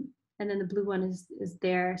then the blue one is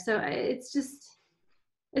there. So it's just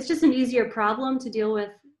an easier problem to deal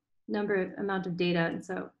with amount of data, and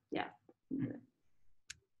so yeah,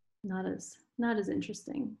 not as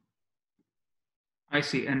interesting. I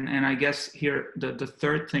see, and I guess here the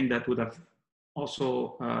third thing that would have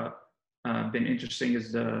also been interesting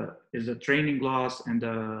is the training loss and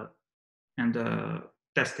the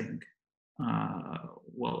testing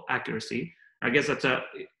accuracy. I guess that's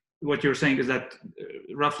what you're saying is that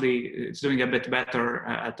roughly it's doing a bit better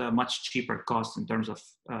at a much cheaper cost in terms of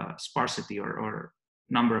sparsity or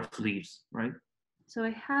number of leaves, right? So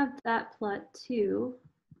I have that plot too.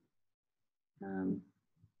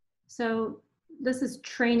 So this is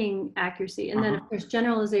training accuracy, and then of course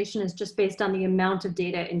generalization is just based on the amount of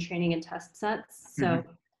data in training and test sets. So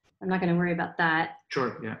I'm not going to worry about that.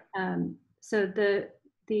 Sure. Yeah. So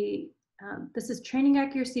this is training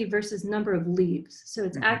accuracy versus number of leaves. So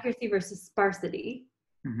it's accuracy versus sparsity,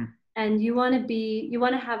 and you want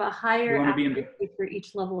to have a higher accuracy for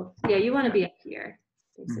each level. You want to be up here,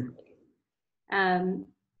 basically. And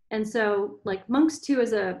so, like, Monks 2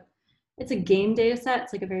 is it's a game data set.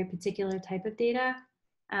 It's like a very particular type of data.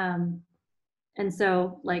 And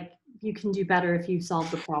so, like, you can do better if you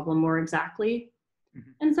solve the problem more exactly.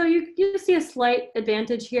 And so you see a slight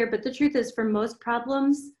advantage here, but the truth is, for most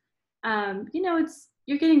problems,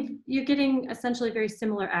 you're getting essentially very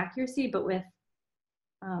similar accuracy, but with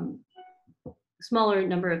smaller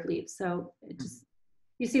number of leaves. So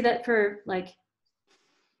you see that for, like,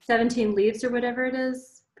 17 leaves or whatever it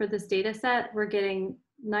is for this data set, we're getting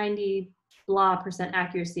 90%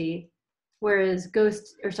 accuracy, whereas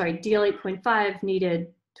DL 8.5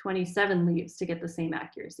 needed 27 leaves to get the same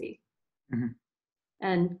accuracy. Mm-hmm.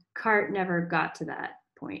 And CART never got to that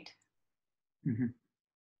point. Mm-hmm.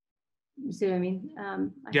 You see what I mean?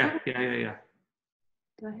 Yeah.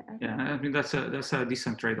 Go ahead. Yeah, I mean that's a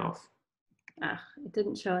decent trade-off. It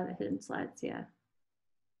didn't show in the hidden slides. Yeah.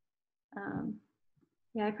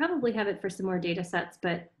 Yeah, I probably have it for some more data sets,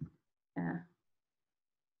 but see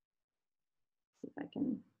if I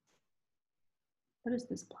can. What is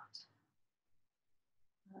this plot?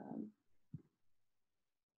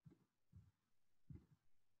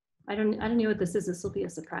 I don't know what this is. This will be a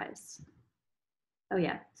surprise. Oh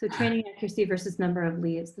yeah, so training accuracy versus number of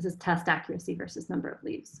leaves. This is test accuracy versus number of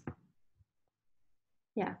leaves.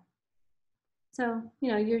 Yeah. So,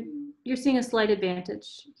 you know, you're seeing a slight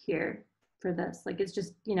advantage here for this. Like it's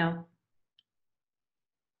just, you know,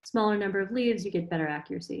 smaller number of leaves, you get better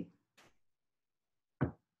accuracy.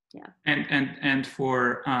 Yeah. And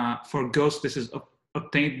for Ghost, this is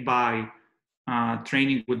obtained by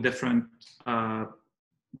training with different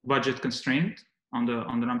budget constraint on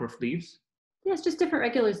the number of leaves. Yeah, it's just different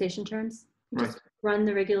regularization terms. You Right. just run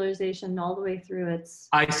the regularization all the way through its.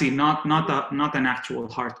 I see. Not an actual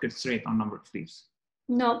hard constraint on number of leaves.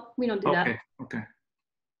 No, we don't do that. Okay.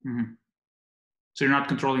 Mm-hmm. So you're not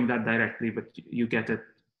controlling that directly, but you get it.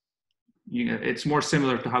 It's more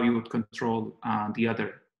similar to how you would control the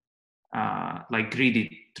other, like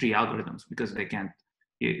greedy tree algorithms, because they can't.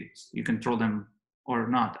 You control them or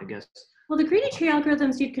not, I guess. Well, the greedy tree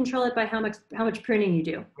algorithms, you'd control it by how much pruning you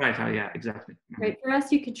do. Right. Yeah. Exactly. Mm-hmm. Right. For us,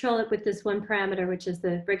 you control it with this one parameter, which is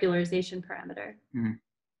the regularization parameter. Mm-hmm.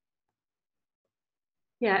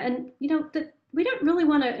 Yeah, and you know that we don't really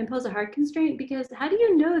want to impose a hard constraint, because how do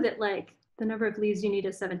you know that like the number of leaves you need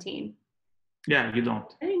is 17? Yeah, you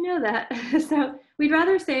don't. I didn't know that. So we'd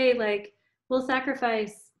rather say like we'll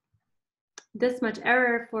sacrifice this much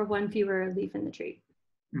error for one fewer leaf in the tree.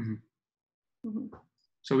 Mm-hmm. Mm-hmm.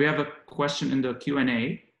 So we have a question in the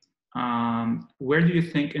Q&A. Where do you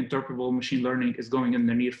think interpretable machine learning is going in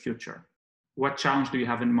the near future? What challenge do you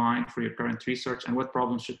have in mind for your current research, and what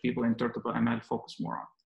problems should people in interpretable ML focus more on?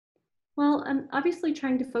 Well, I'm obviously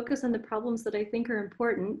trying to focus on the problems that I think are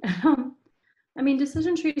important. I mean,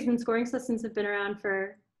 decision trees and scoring systems have been around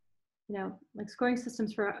for, you know, like scoring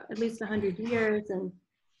systems for at least 100 years, and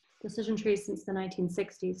decision trees since the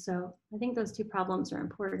 1960s. So I think those two problems are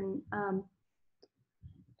important.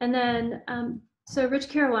 And then, so Rich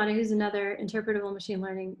Caruana, who's another interpretable machine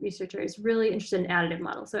learning researcher, is really interested in additive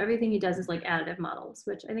models. So everything he does is like additive models,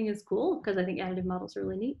 which I think is cool because I think additive models are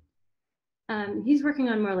really neat. He's working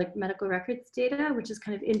on more like medical records data, which is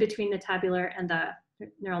kind of in between the tabular and the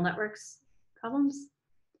neural networks problems.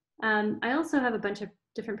 I also have a bunch of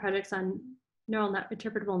different projects on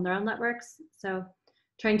interpretable neural networks. So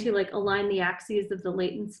trying to like align the axes of the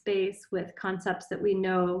latent space with concepts that we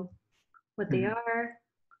know what they are.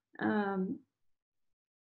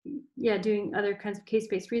 Yeah, doing other kinds of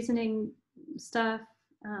case-based reasoning stuff.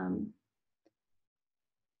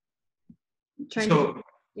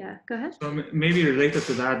 Yeah, go ahead. So maybe related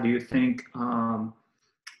to that, do you think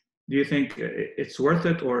it's worth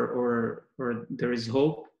it, or there is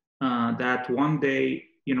hope that one day,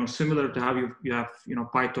 you know, similar to how you have, you know,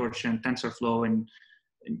 PyTorch and TensorFlow, and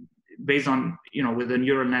based on, you know, with a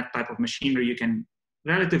neural net type of machinery, you can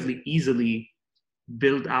relatively easily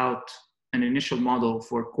build out an initial model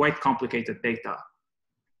for quite complicated data.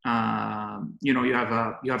 You know, you have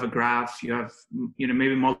a graph, you have, you know,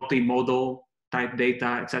 maybe multimodal type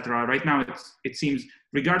data, etc. Right now, it seems,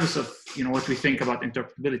 regardless of, you know, what we think about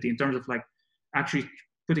interpretability in terms of like actually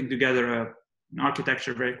putting together an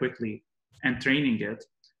architecture very quickly and training it,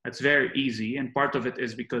 it's very easy. And part of it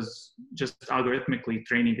is because just algorithmically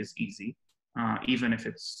training is easy, even if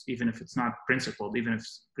it's not principled, even if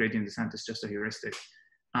gradient descent is just a heuristic.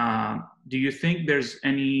 Do you think there's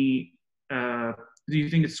any? Do you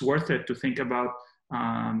think it's worth it to think about,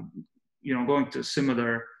 you know, going to a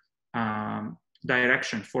similar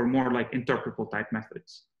direction for more like interpretable type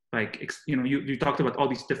methods? Like, you know, you talked about all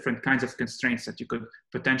these different kinds of constraints that you could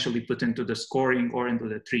potentially put into the scoring or into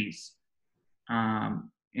the trees,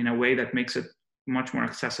 in a way that makes it much more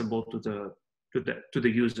accessible to the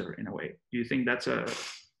user in a way. Do you think that's a?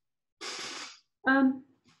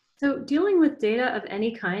 So dealing with data of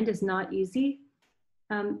any kind is not easy.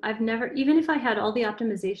 I've never, even if I had all the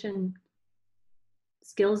optimization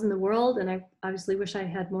skills in the world, and I obviously wish I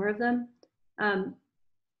had more of them,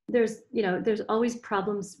 there's always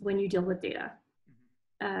problems when you deal with data,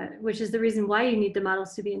 which is the reason why you need the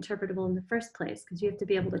models to be interpretable in the first place, because you have to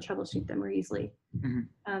be able to troubleshoot them more easily.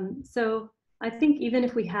 Mm-hmm. So I think even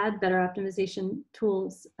if we had better optimization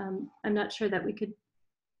tools, I'm not sure that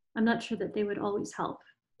they would always help.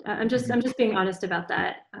 I'm just being honest about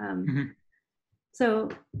that. So,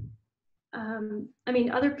 I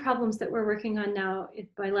mean, other problems that we're working on now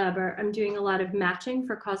at BiLab are, I'm doing a lot of matching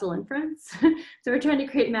for causal inference. So we're trying to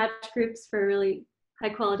create match groups for really high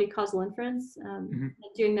quality causal inference, and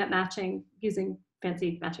doing that matching using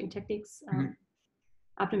fancy matching techniques,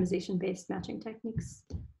 optimization based matching techniques.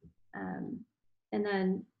 And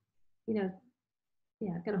then, you know,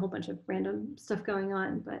 yeah, I've got a whole bunch of random stuff going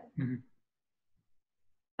on, but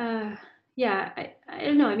yeah, I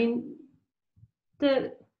don't know. I mean,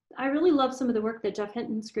 I really love some of the work that Jeff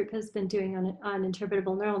Hinton's group has been doing on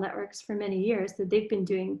interpretable neural networks for many years, that they've been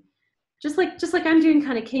doing, just like I'm doing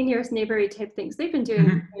kind of k-nearest neighborhood type things, they've been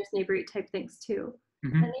doing nearest neighborhood type things too.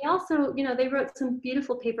 And they also, you know, they wrote some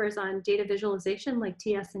beautiful papers on data visualization, like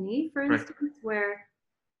TS&E, for instance, where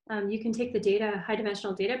you can take the data, high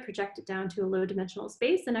dimensional data, project it down to a low dimensional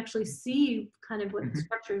space and actually see kind of what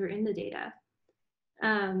structures are in the data.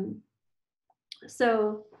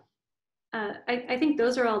 So I think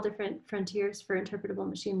those are all different frontiers for interpretable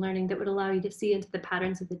machine learning that would allow you to see into the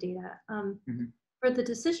patterns of the data. For the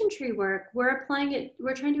decision tree work, we're trying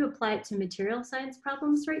to apply it to material science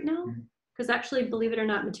problems right now. Because actually, believe it or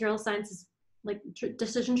not, material science is like,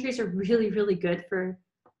 decision trees are really, really good for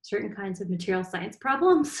certain kinds of material science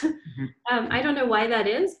problems. I don't know why that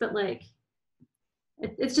is, but like,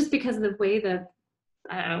 it's just because of the way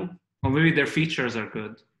I don't know. Or maybe their features are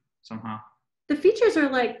good somehow. The features are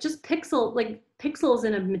like just pixels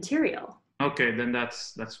in a material. Okay, then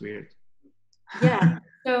that's weird. Yeah,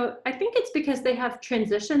 so I think it's because they have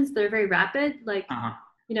transitions that are very rapid. Like,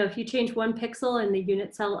 you know, if you change one pixel in the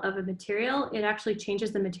unit cell of a material, it actually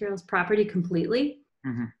changes the material's property completely.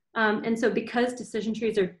 And so because decision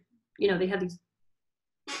trees are, you know, they have these.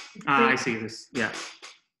 I see this, yeah.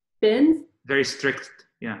 Bins. Very strict,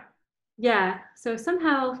 yeah. Yeah, so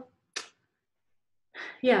somehow,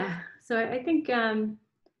 yeah. So I think,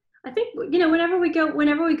 you know, whenever we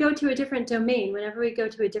go to a different domain, whenever we go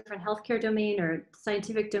to a different healthcare domain or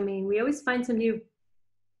scientific domain, we always find some new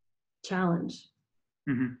challenge,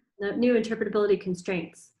 new interpretability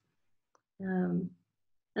constraints. And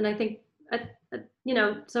I think, you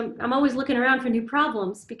know, so I'm always looking around for new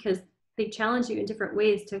problems because they challenge you in different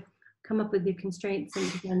ways to come up with new constraints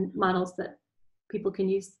and design models that people can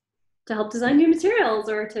use to help design new materials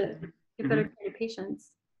or to get better care to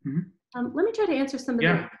patients. Let me try to answer some of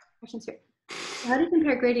the questions here. How do you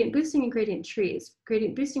compare gradient boosting and gradient trees?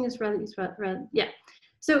 Gradient boosting is rather, yeah.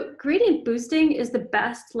 So gradient boosting is the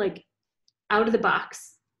best, like, out of the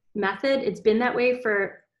box method. It's been that way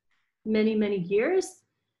for many, many years.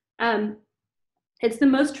 It's the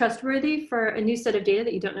most trustworthy for a new set of data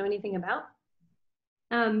that you don't know anything about.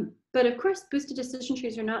 But of course, boosted decision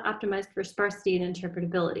trees are not optimized for sparsity and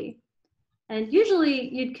interpretability. And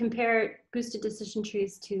usually you'd compare boosted decision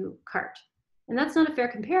trees to CART. And that's not a fair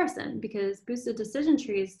comparison because boosted decision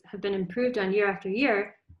trees have been improved on year after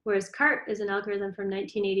year, whereas CART is an algorithm from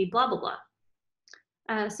 1980, blah, blah,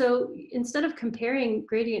 blah. So instead of comparing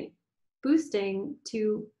gradient boosting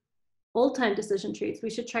to old time decision trees, we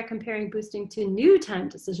should try comparing boosting to new time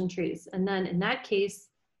decision trees. And then in that case,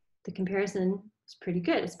 the comparison is pretty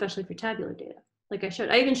good, especially for tabular data. Like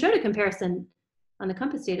I even showed a comparison on the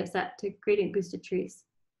COMPASS data set to gradient boosted trees,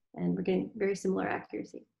 and we're getting very similar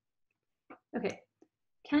accuracy. Okay,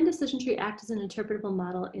 can decision tree act as an interpretable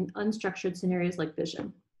model in unstructured scenarios like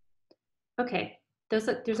vision? Okay, there's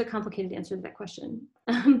a complicated answer to that question.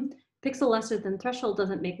 Pixel lesser than threshold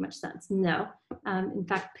doesn't make much sense. No, in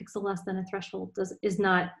fact, pixel less than a threshold that's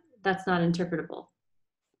not interpretable.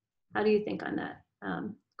 How do you think on that?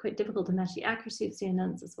 Quite difficult to match the accuracy of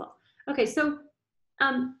CNNs as well. Okay, so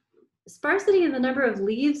sparsity in the number of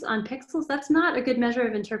leaves on pixels, that's not a good measure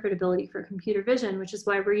of interpretability for computer vision, which is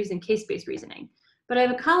why we're using case-based reasoning. But I have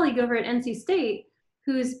a colleague over at NC State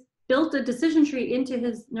who's built a decision tree into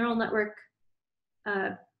his neural network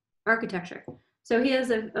architecture. So he has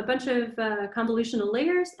a bunch of convolutional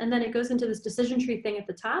layers, and then it goes into this decision tree thing at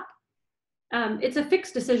the top. It's a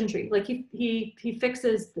fixed decision tree. Like he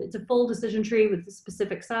fixes, it's a full decision tree with a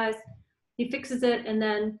specific size. He fixes it, and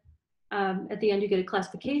then at the end you get a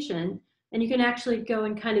classification, and you can actually go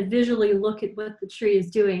and kind of visually look at what the tree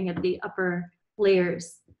is doing at the upper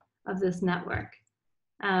layers of this network.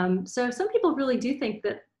 So some people really do think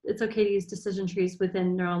that it's okay to use decision trees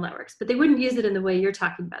within neural networks, but they wouldn't use it in the way you're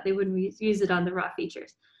talking about. They wouldn't use it on the raw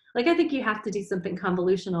features. Like, I think you have to do something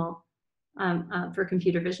convolutional for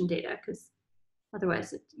computer vision data, because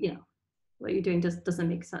otherwise, you know, what you're doing doesn't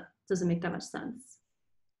make that much sense.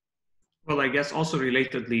 Well, I guess also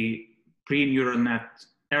relatedly, pre-neural net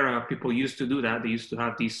era, people used to do that. They used to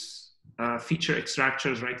have these feature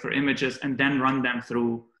extractors, right, for images, and then run them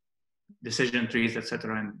through decision trees,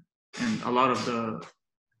 etc. And a lot of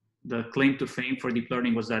the claim to fame for deep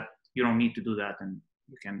learning was that you don't need to do that, and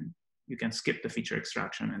you can skip the feature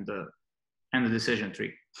extraction and the decision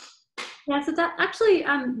tree. Yeah, so that actually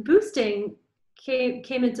boosting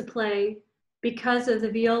came into play because of the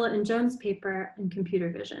Viola and Jones paper in computer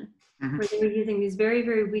vision, where they were using these very,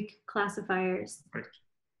 very weak classifiers, right,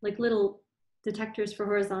 like little detectors for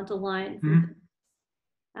horizontal lines.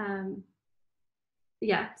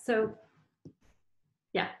 Yeah, so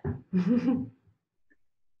yeah.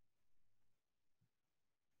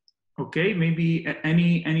 Okay, maybe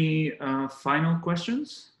any final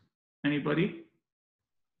questions? Anybody?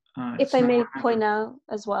 If I may point out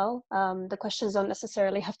as well, the questions don't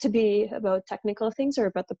necessarily have to be about technical things or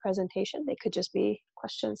about the presentation. They could just be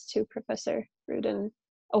questions to Professor Rudin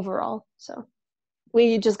overall. So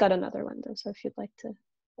we just got another one though, so if you'd like to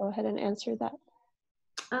go ahead and answer that.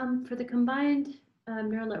 For the combined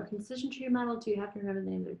neural network decision tree model, do you have to remember the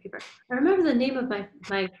name of the paper? I remember the name of my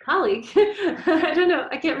colleague. I don't know,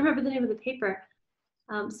 I can't remember the name of the paper.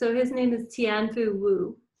 So his name is Tianfu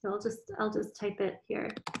Wu. So I'll just type it here.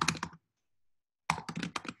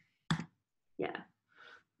 Yeah.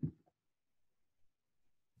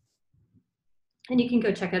 And you can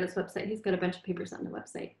go check out his website. He's got a bunch of papers on the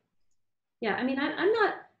website. Yeah, I mean, I'm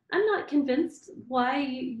not convinced why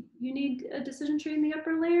you need a decision tree in the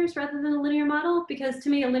upper layers rather than a linear model, because to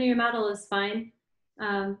me a linear model is fine.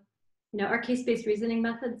 You know, our case-based reasoning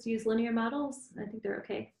methods use linear models. I think they're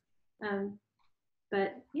okay.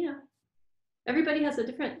 But you know, everybody has a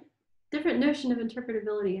different notion of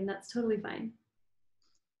interpretability, and that's totally fine.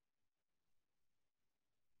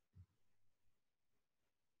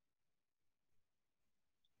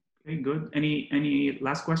 Okay, good. Any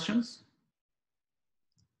last questions?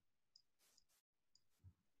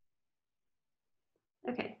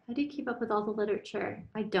 Okay, how do you keep up with all the literature?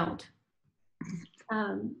 I don't.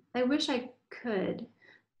 I wish I could.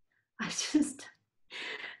 It's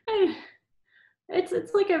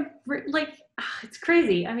like it's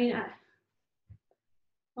crazy. I mean,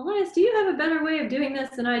 Elias, do you have a better way of doing this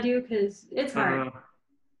than I do? Because it's hard.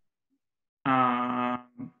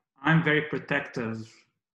 I'm very protective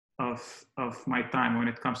of my time when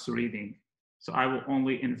it comes to reading. So I will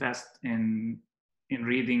only invest in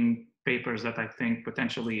reading papers that I think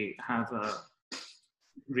potentially have a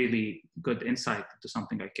really good insight to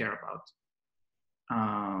something I care about.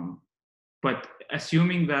 But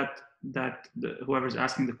assuming that whoever's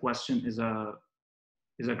asking the question is a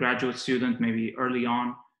graduate student, maybe early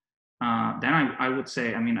on, then I would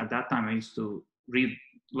say, I mean, at that time I used to read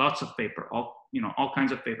lots of paper, all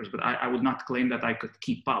kinds of papers, but I would not claim that I could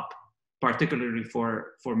keep up, particularly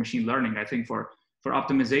for machine learning. I think for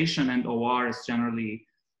optimization and OR is generally,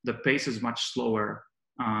 the pace is much slower,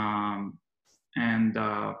 and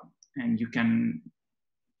you can,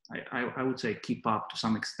 I would say, keep up to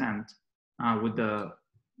some extent with the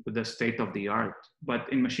state of the art.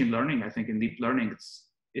 But in machine learning, I think in deep learning,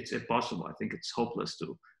 it's impossible. I think it's hopeless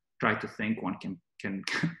to try to think one can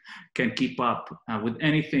keep up with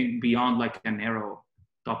anything beyond like a narrow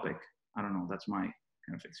topic. I don't know. That's my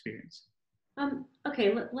kind of experience.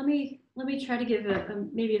 Okay, let me try to give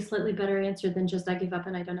maybe a slightly better answer than just I give up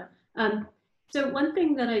and I don't know. So one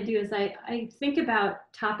thing that I do is I think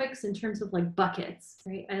about topics in terms of like buckets,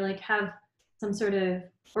 right? I like have some sort of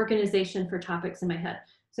organization for topics in my head.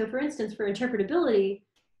 So for instance, for interpretability,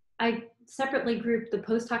 I separately group the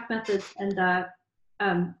post hoc methods and the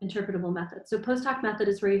interpretable methods. So post hoc method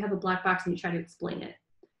is where you have a black box and you try to explain it.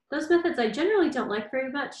 Those methods I generally don't like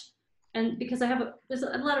very much. And because there's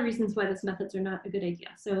a lot of reasons why those methods are not a good idea.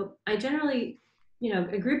 So I generally,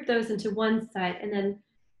 I group those into one side, and then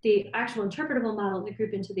the actual interpretable model I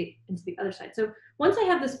group into the other side. So once I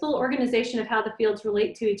have this full organization of how the fields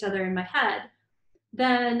relate to each other in my head,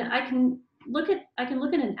 then I can look at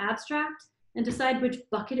an abstract and decide which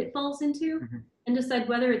bucket it falls into, and decide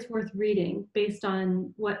whether it's worth reading based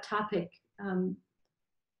on what topic it's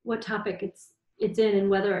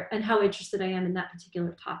in, and how interested I am in that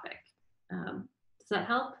particular topic. Does that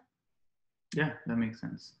help? Yeah, that makes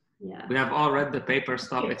sense. Yeah. We have all read the paper.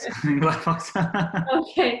 Stop expanding black box.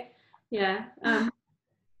 Okay. Yeah.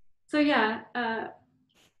 So yeah.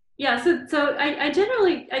 Yeah. So I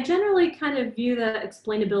generally kind of view the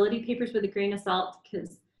explainability papers with a grain of salt,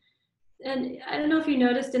 and I don't know if you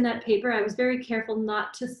noticed in that paper, I was very careful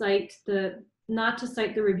not to cite the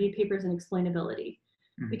review papers in explainability,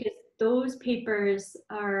 because those papers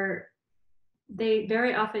they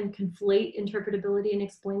very often conflate interpretability and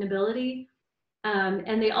explainability.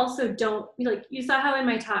 And they also don't, like, you saw how in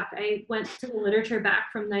my talk, I went to the literature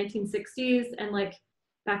back from 1960s and like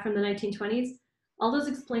back from the 1920s. All those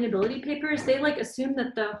explainability papers, they like assume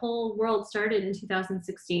that the whole world started in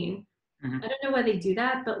 2016. I don't know why they do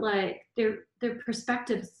that, but like their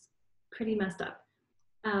perspective's pretty messed up.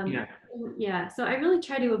 Yeah, so I really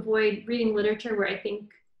try to avoid reading literature where I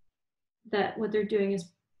think that what they're doing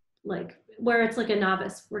is like, where it's like a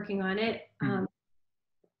novice working on it.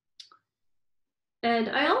 And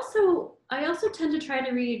I also tend to try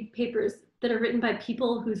to read papers that are written by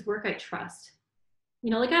people whose work I trust.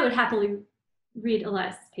 You know, like I would happily read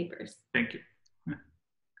Elias' papers. Thank you.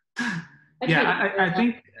 I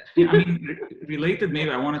think, I mean, related, maybe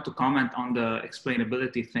I wanted to comment on the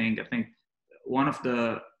explainability thing. I think one of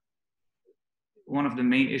the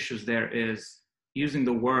main issues there is using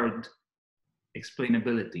the word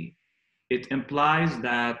explainability. It implies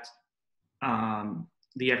that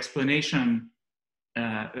the explanation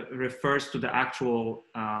refers to the actual,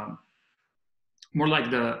 more like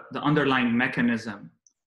the underlying mechanism.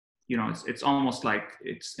 You know, it's almost like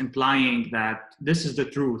it's implying that this is the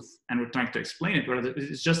truth and we're trying to explain it, whereas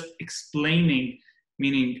it's just explaining,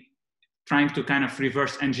 meaning trying to kind of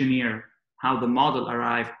reverse engineer how the model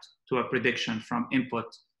arrived to a prediction from input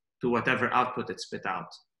to whatever output it spit out.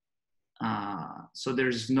 So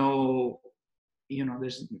there's no, you know,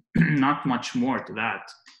 there's not much more to that.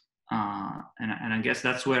 And I guess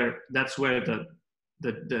that's where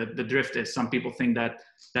the drift is. Some people think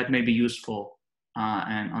that may be useful.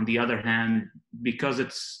 And on the other hand, because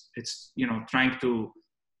it's you know, trying to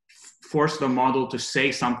force the model to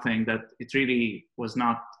say something that it really was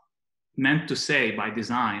not meant to say by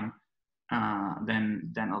design,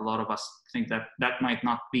 then a lot of us think that might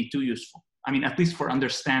not be too useful. I mean, at least for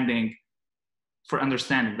understanding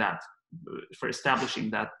that, for establishing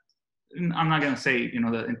that. I'm not going to say, you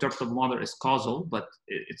know, the interpretable model is causal, but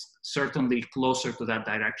it's certainly closer to that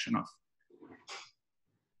direction of.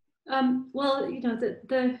 Well, you know,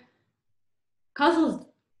 the causal is,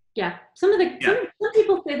 yeah. Some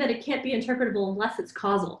people say that it can't be interpretable unless it's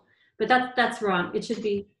causal, but that's wrong. It should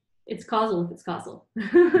be, it's causal if it's causal.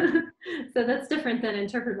 So that's different than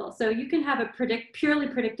interpretable. So you can have a purely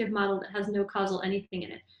predictive model that has no causal anything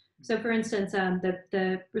in it. So for instance,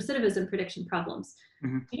 the recidivism prediction problems.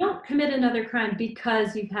 You don't commit another crime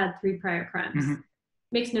because you've had 3 prior crimes.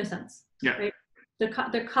 Makes no sense. Yeah. Right?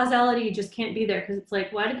 The causality just can't be there, because it's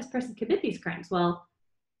like, why did this person commit these crimes? Well,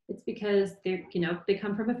 it's because they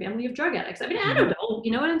come from a family of drug addicts. I mean, I don't know,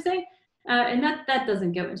 you know what I'm saying? And that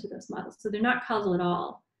doesn't go into those models. So they're not causal at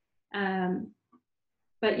all.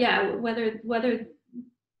 But yeah, whether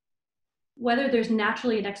there's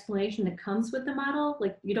naturally an explanation that comes with the model,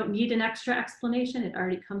 like you don't need an extra explanation, it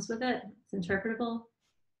already comes with it, it's interpretable,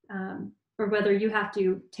 or whether you have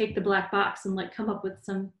to take the black box and like come up with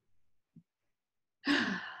some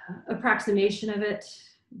approximation of it.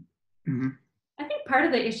 I think part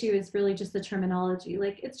of the issue is really just the terminology.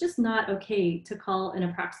 Like, it's just not okay to call an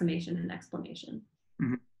approximation an explanation.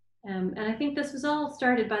 And I think this was all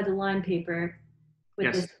started by the line paper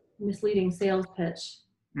with this misleading sales pitch.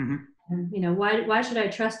 You know, why should I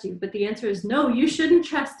trust you? But the answer is no, you shouldn't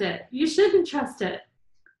trust it. You shouldn't trust it.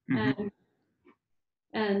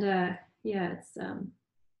 Yeah, it's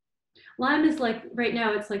Lime is like, right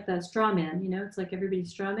now it's like the straw man, you know, it's like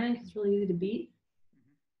everybody's straw man because it's really easy to beat.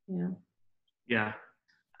 Yeah,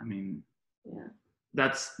 I mean,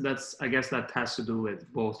 that's I guess that has to do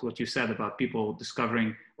with both what you said about people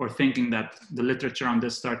discovering or thinking that the literature on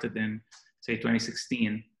this started in, say,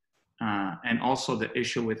 2016. And also the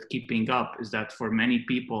issue with keeping up is that for many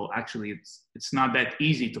people, actually, it's not that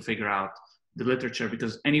easy to figure out the literature,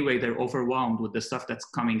 because anyway, they're overwhelmed with the stuff that's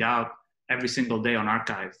coming out every single day on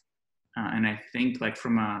arXiv. And I think, like,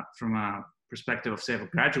 from a perspective of, say, of a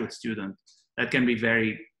graduate student, that can be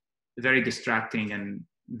very, very distracting and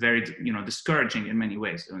very, you know, discouraging in many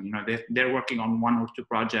ways. So, you know, they're working on 1 or 2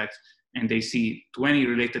 projects and they see 20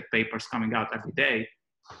 related papers coming out every day.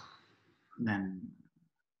 Then.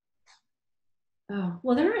 Oh,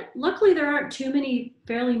 well, luckily there aren't too many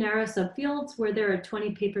fairly narrow subfields where there are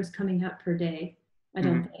 20 papers coming out per day, I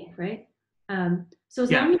don't think, right? So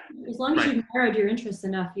as long as you've narrowed your interests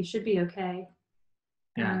enough, you should be okay.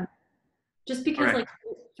 Just because, like,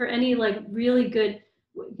 for any like really good,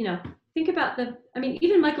 you know, think about I mean,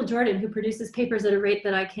 even Michael Jordan, who produces papers at a rate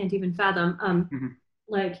that I can't even fathom,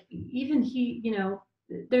 like, even he, you know,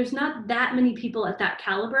 there's not that many people at that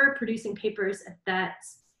caliber producing papers at that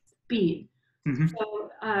speed.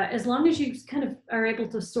 So as long as you kind of are able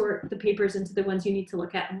to sort the papers into the ones you need to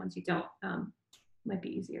look at and ones you don't, might be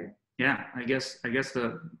easier. Yeah, I guess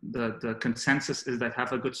the consensus is that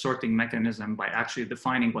have a good sorting mechanism by actually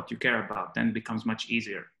defining what you care about, then it becomes much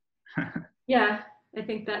easier. Yeah, I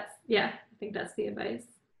think that's the advice.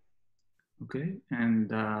 Okay, and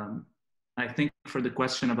I think for the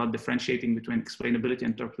question about differentiating between explainability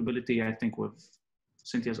and interpretability, I think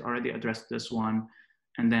Cynthia's already addressed this one.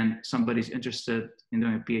 And then somebody's interested in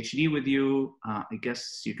doing a PhD with you. I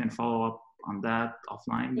guess you can follow up on that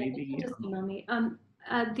offline, maybe. Yeah, just email me.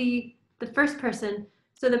 The first person.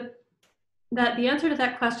 So the answer to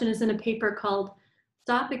that question is in a paper called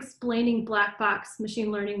 "Stop Explaining Black Box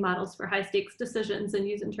Machine Learning Models for High Stakes Decisions and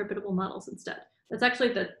Use Interpretable Models Instead." That's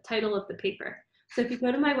actually the title of the paper. So if you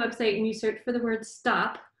go to my website and you search for the word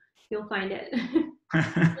 "stop," you'll find it.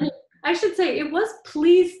 I should say it was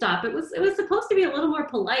 "please stop." It was supposed to be a little more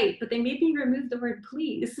polite, but they made me remove the word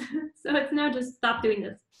 "please." So it's now just "stop doing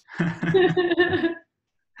this."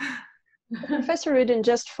 Professor Rudin,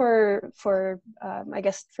 just for I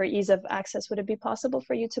guess for ease of access, would it be possible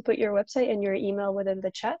for you to put your website and your email within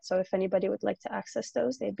the chat? So if anybody would like to access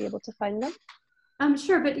those, they'd be able to find them.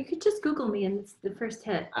 Sure, but you could just Google me and it's the first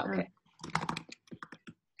hit. Okay.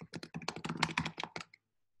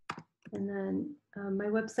 And then my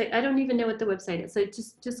website, I don't even know what the website is. So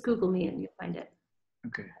just Google me and you'll find it.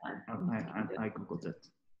 Okay, I Googled it.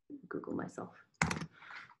 Google myself.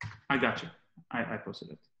 I got you. I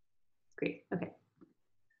posted it. Great, okay.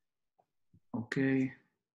 Okay,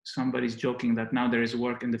 somebody's joking that now there is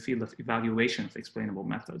work in the field of evaluation of explainable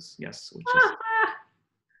methods. Yes, which is,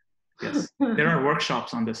 yes, there are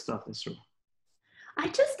workshops on this stuff, that's true.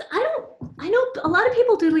 I know a lot of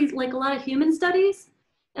people do like a lot of human studies,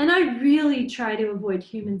 and I really try to avoid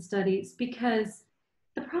human studies because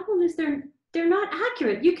the problem is they're not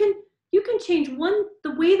accurate. You can change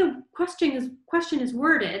the way the question is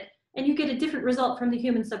worded, and you get a different result from the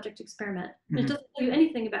human subject experiment. And it doesn't tell you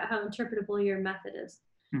anything about how interpretable your method is.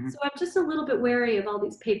 So I'm just a little bit wary of all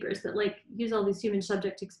these papers that like use all these human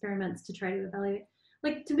subject experiments to try to evaluate.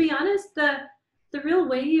 Like, to be honest, the real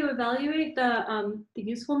way you evaluate the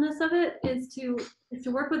usefulness of it is to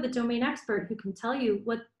work with a domain expert who can tell you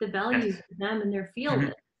what the value for them and their field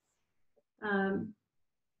is.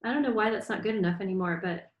 I don't know why that's not good enough anymore,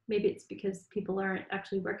 but maybe it's because people aren't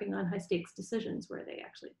actually working on high stakes decisions where they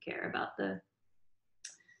actually care about the,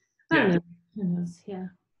 I don't know. Who knows? Yeah.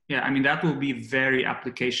 Yeah, I mean, that will be very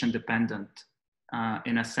application dependent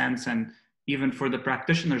in a sense. And even for the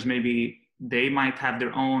practitioners, maybe they might have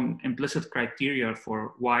their own implicit criteria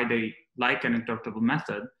for why they like an interpretable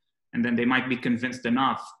method. And then they might be convinced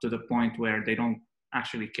enough to the point where they don't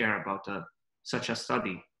actually care about such a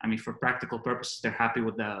study. I mean, for practical purposes, they're happy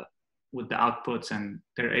with the outputs and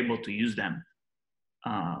they're able to use them.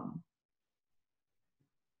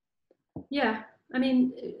 Yeah, I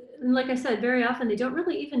mean, like I said, very often they don't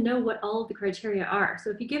really even know what all of the criteria are. So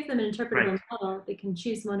if you give them an interpretable model, they can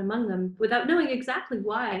choose one among them without knowing exactly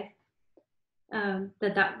why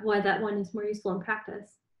why that one is more useful in practice.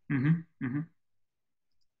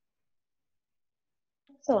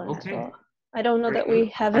 Excellent. Okay. Well, I don't know that we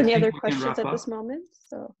have any other questions at this moment.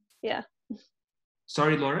 So yeah.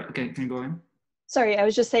 Sorry, Laura. Okay, can you go in? Sorry, I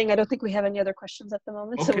was just saying I don't think we have any other questions at the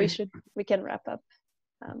moment, so we can wrap up.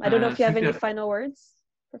 I don't know if you have any final words,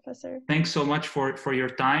 Professor. Thanks so much for your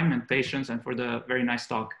time and patience and for the very nice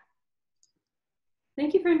talk.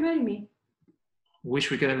 Thank you for inviting me.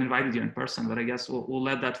 Wish we could have invited you in person, but I guess we'll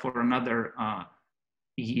let that for another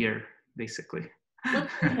year, basically.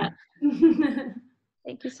 Let's do that.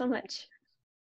 Thank you so much.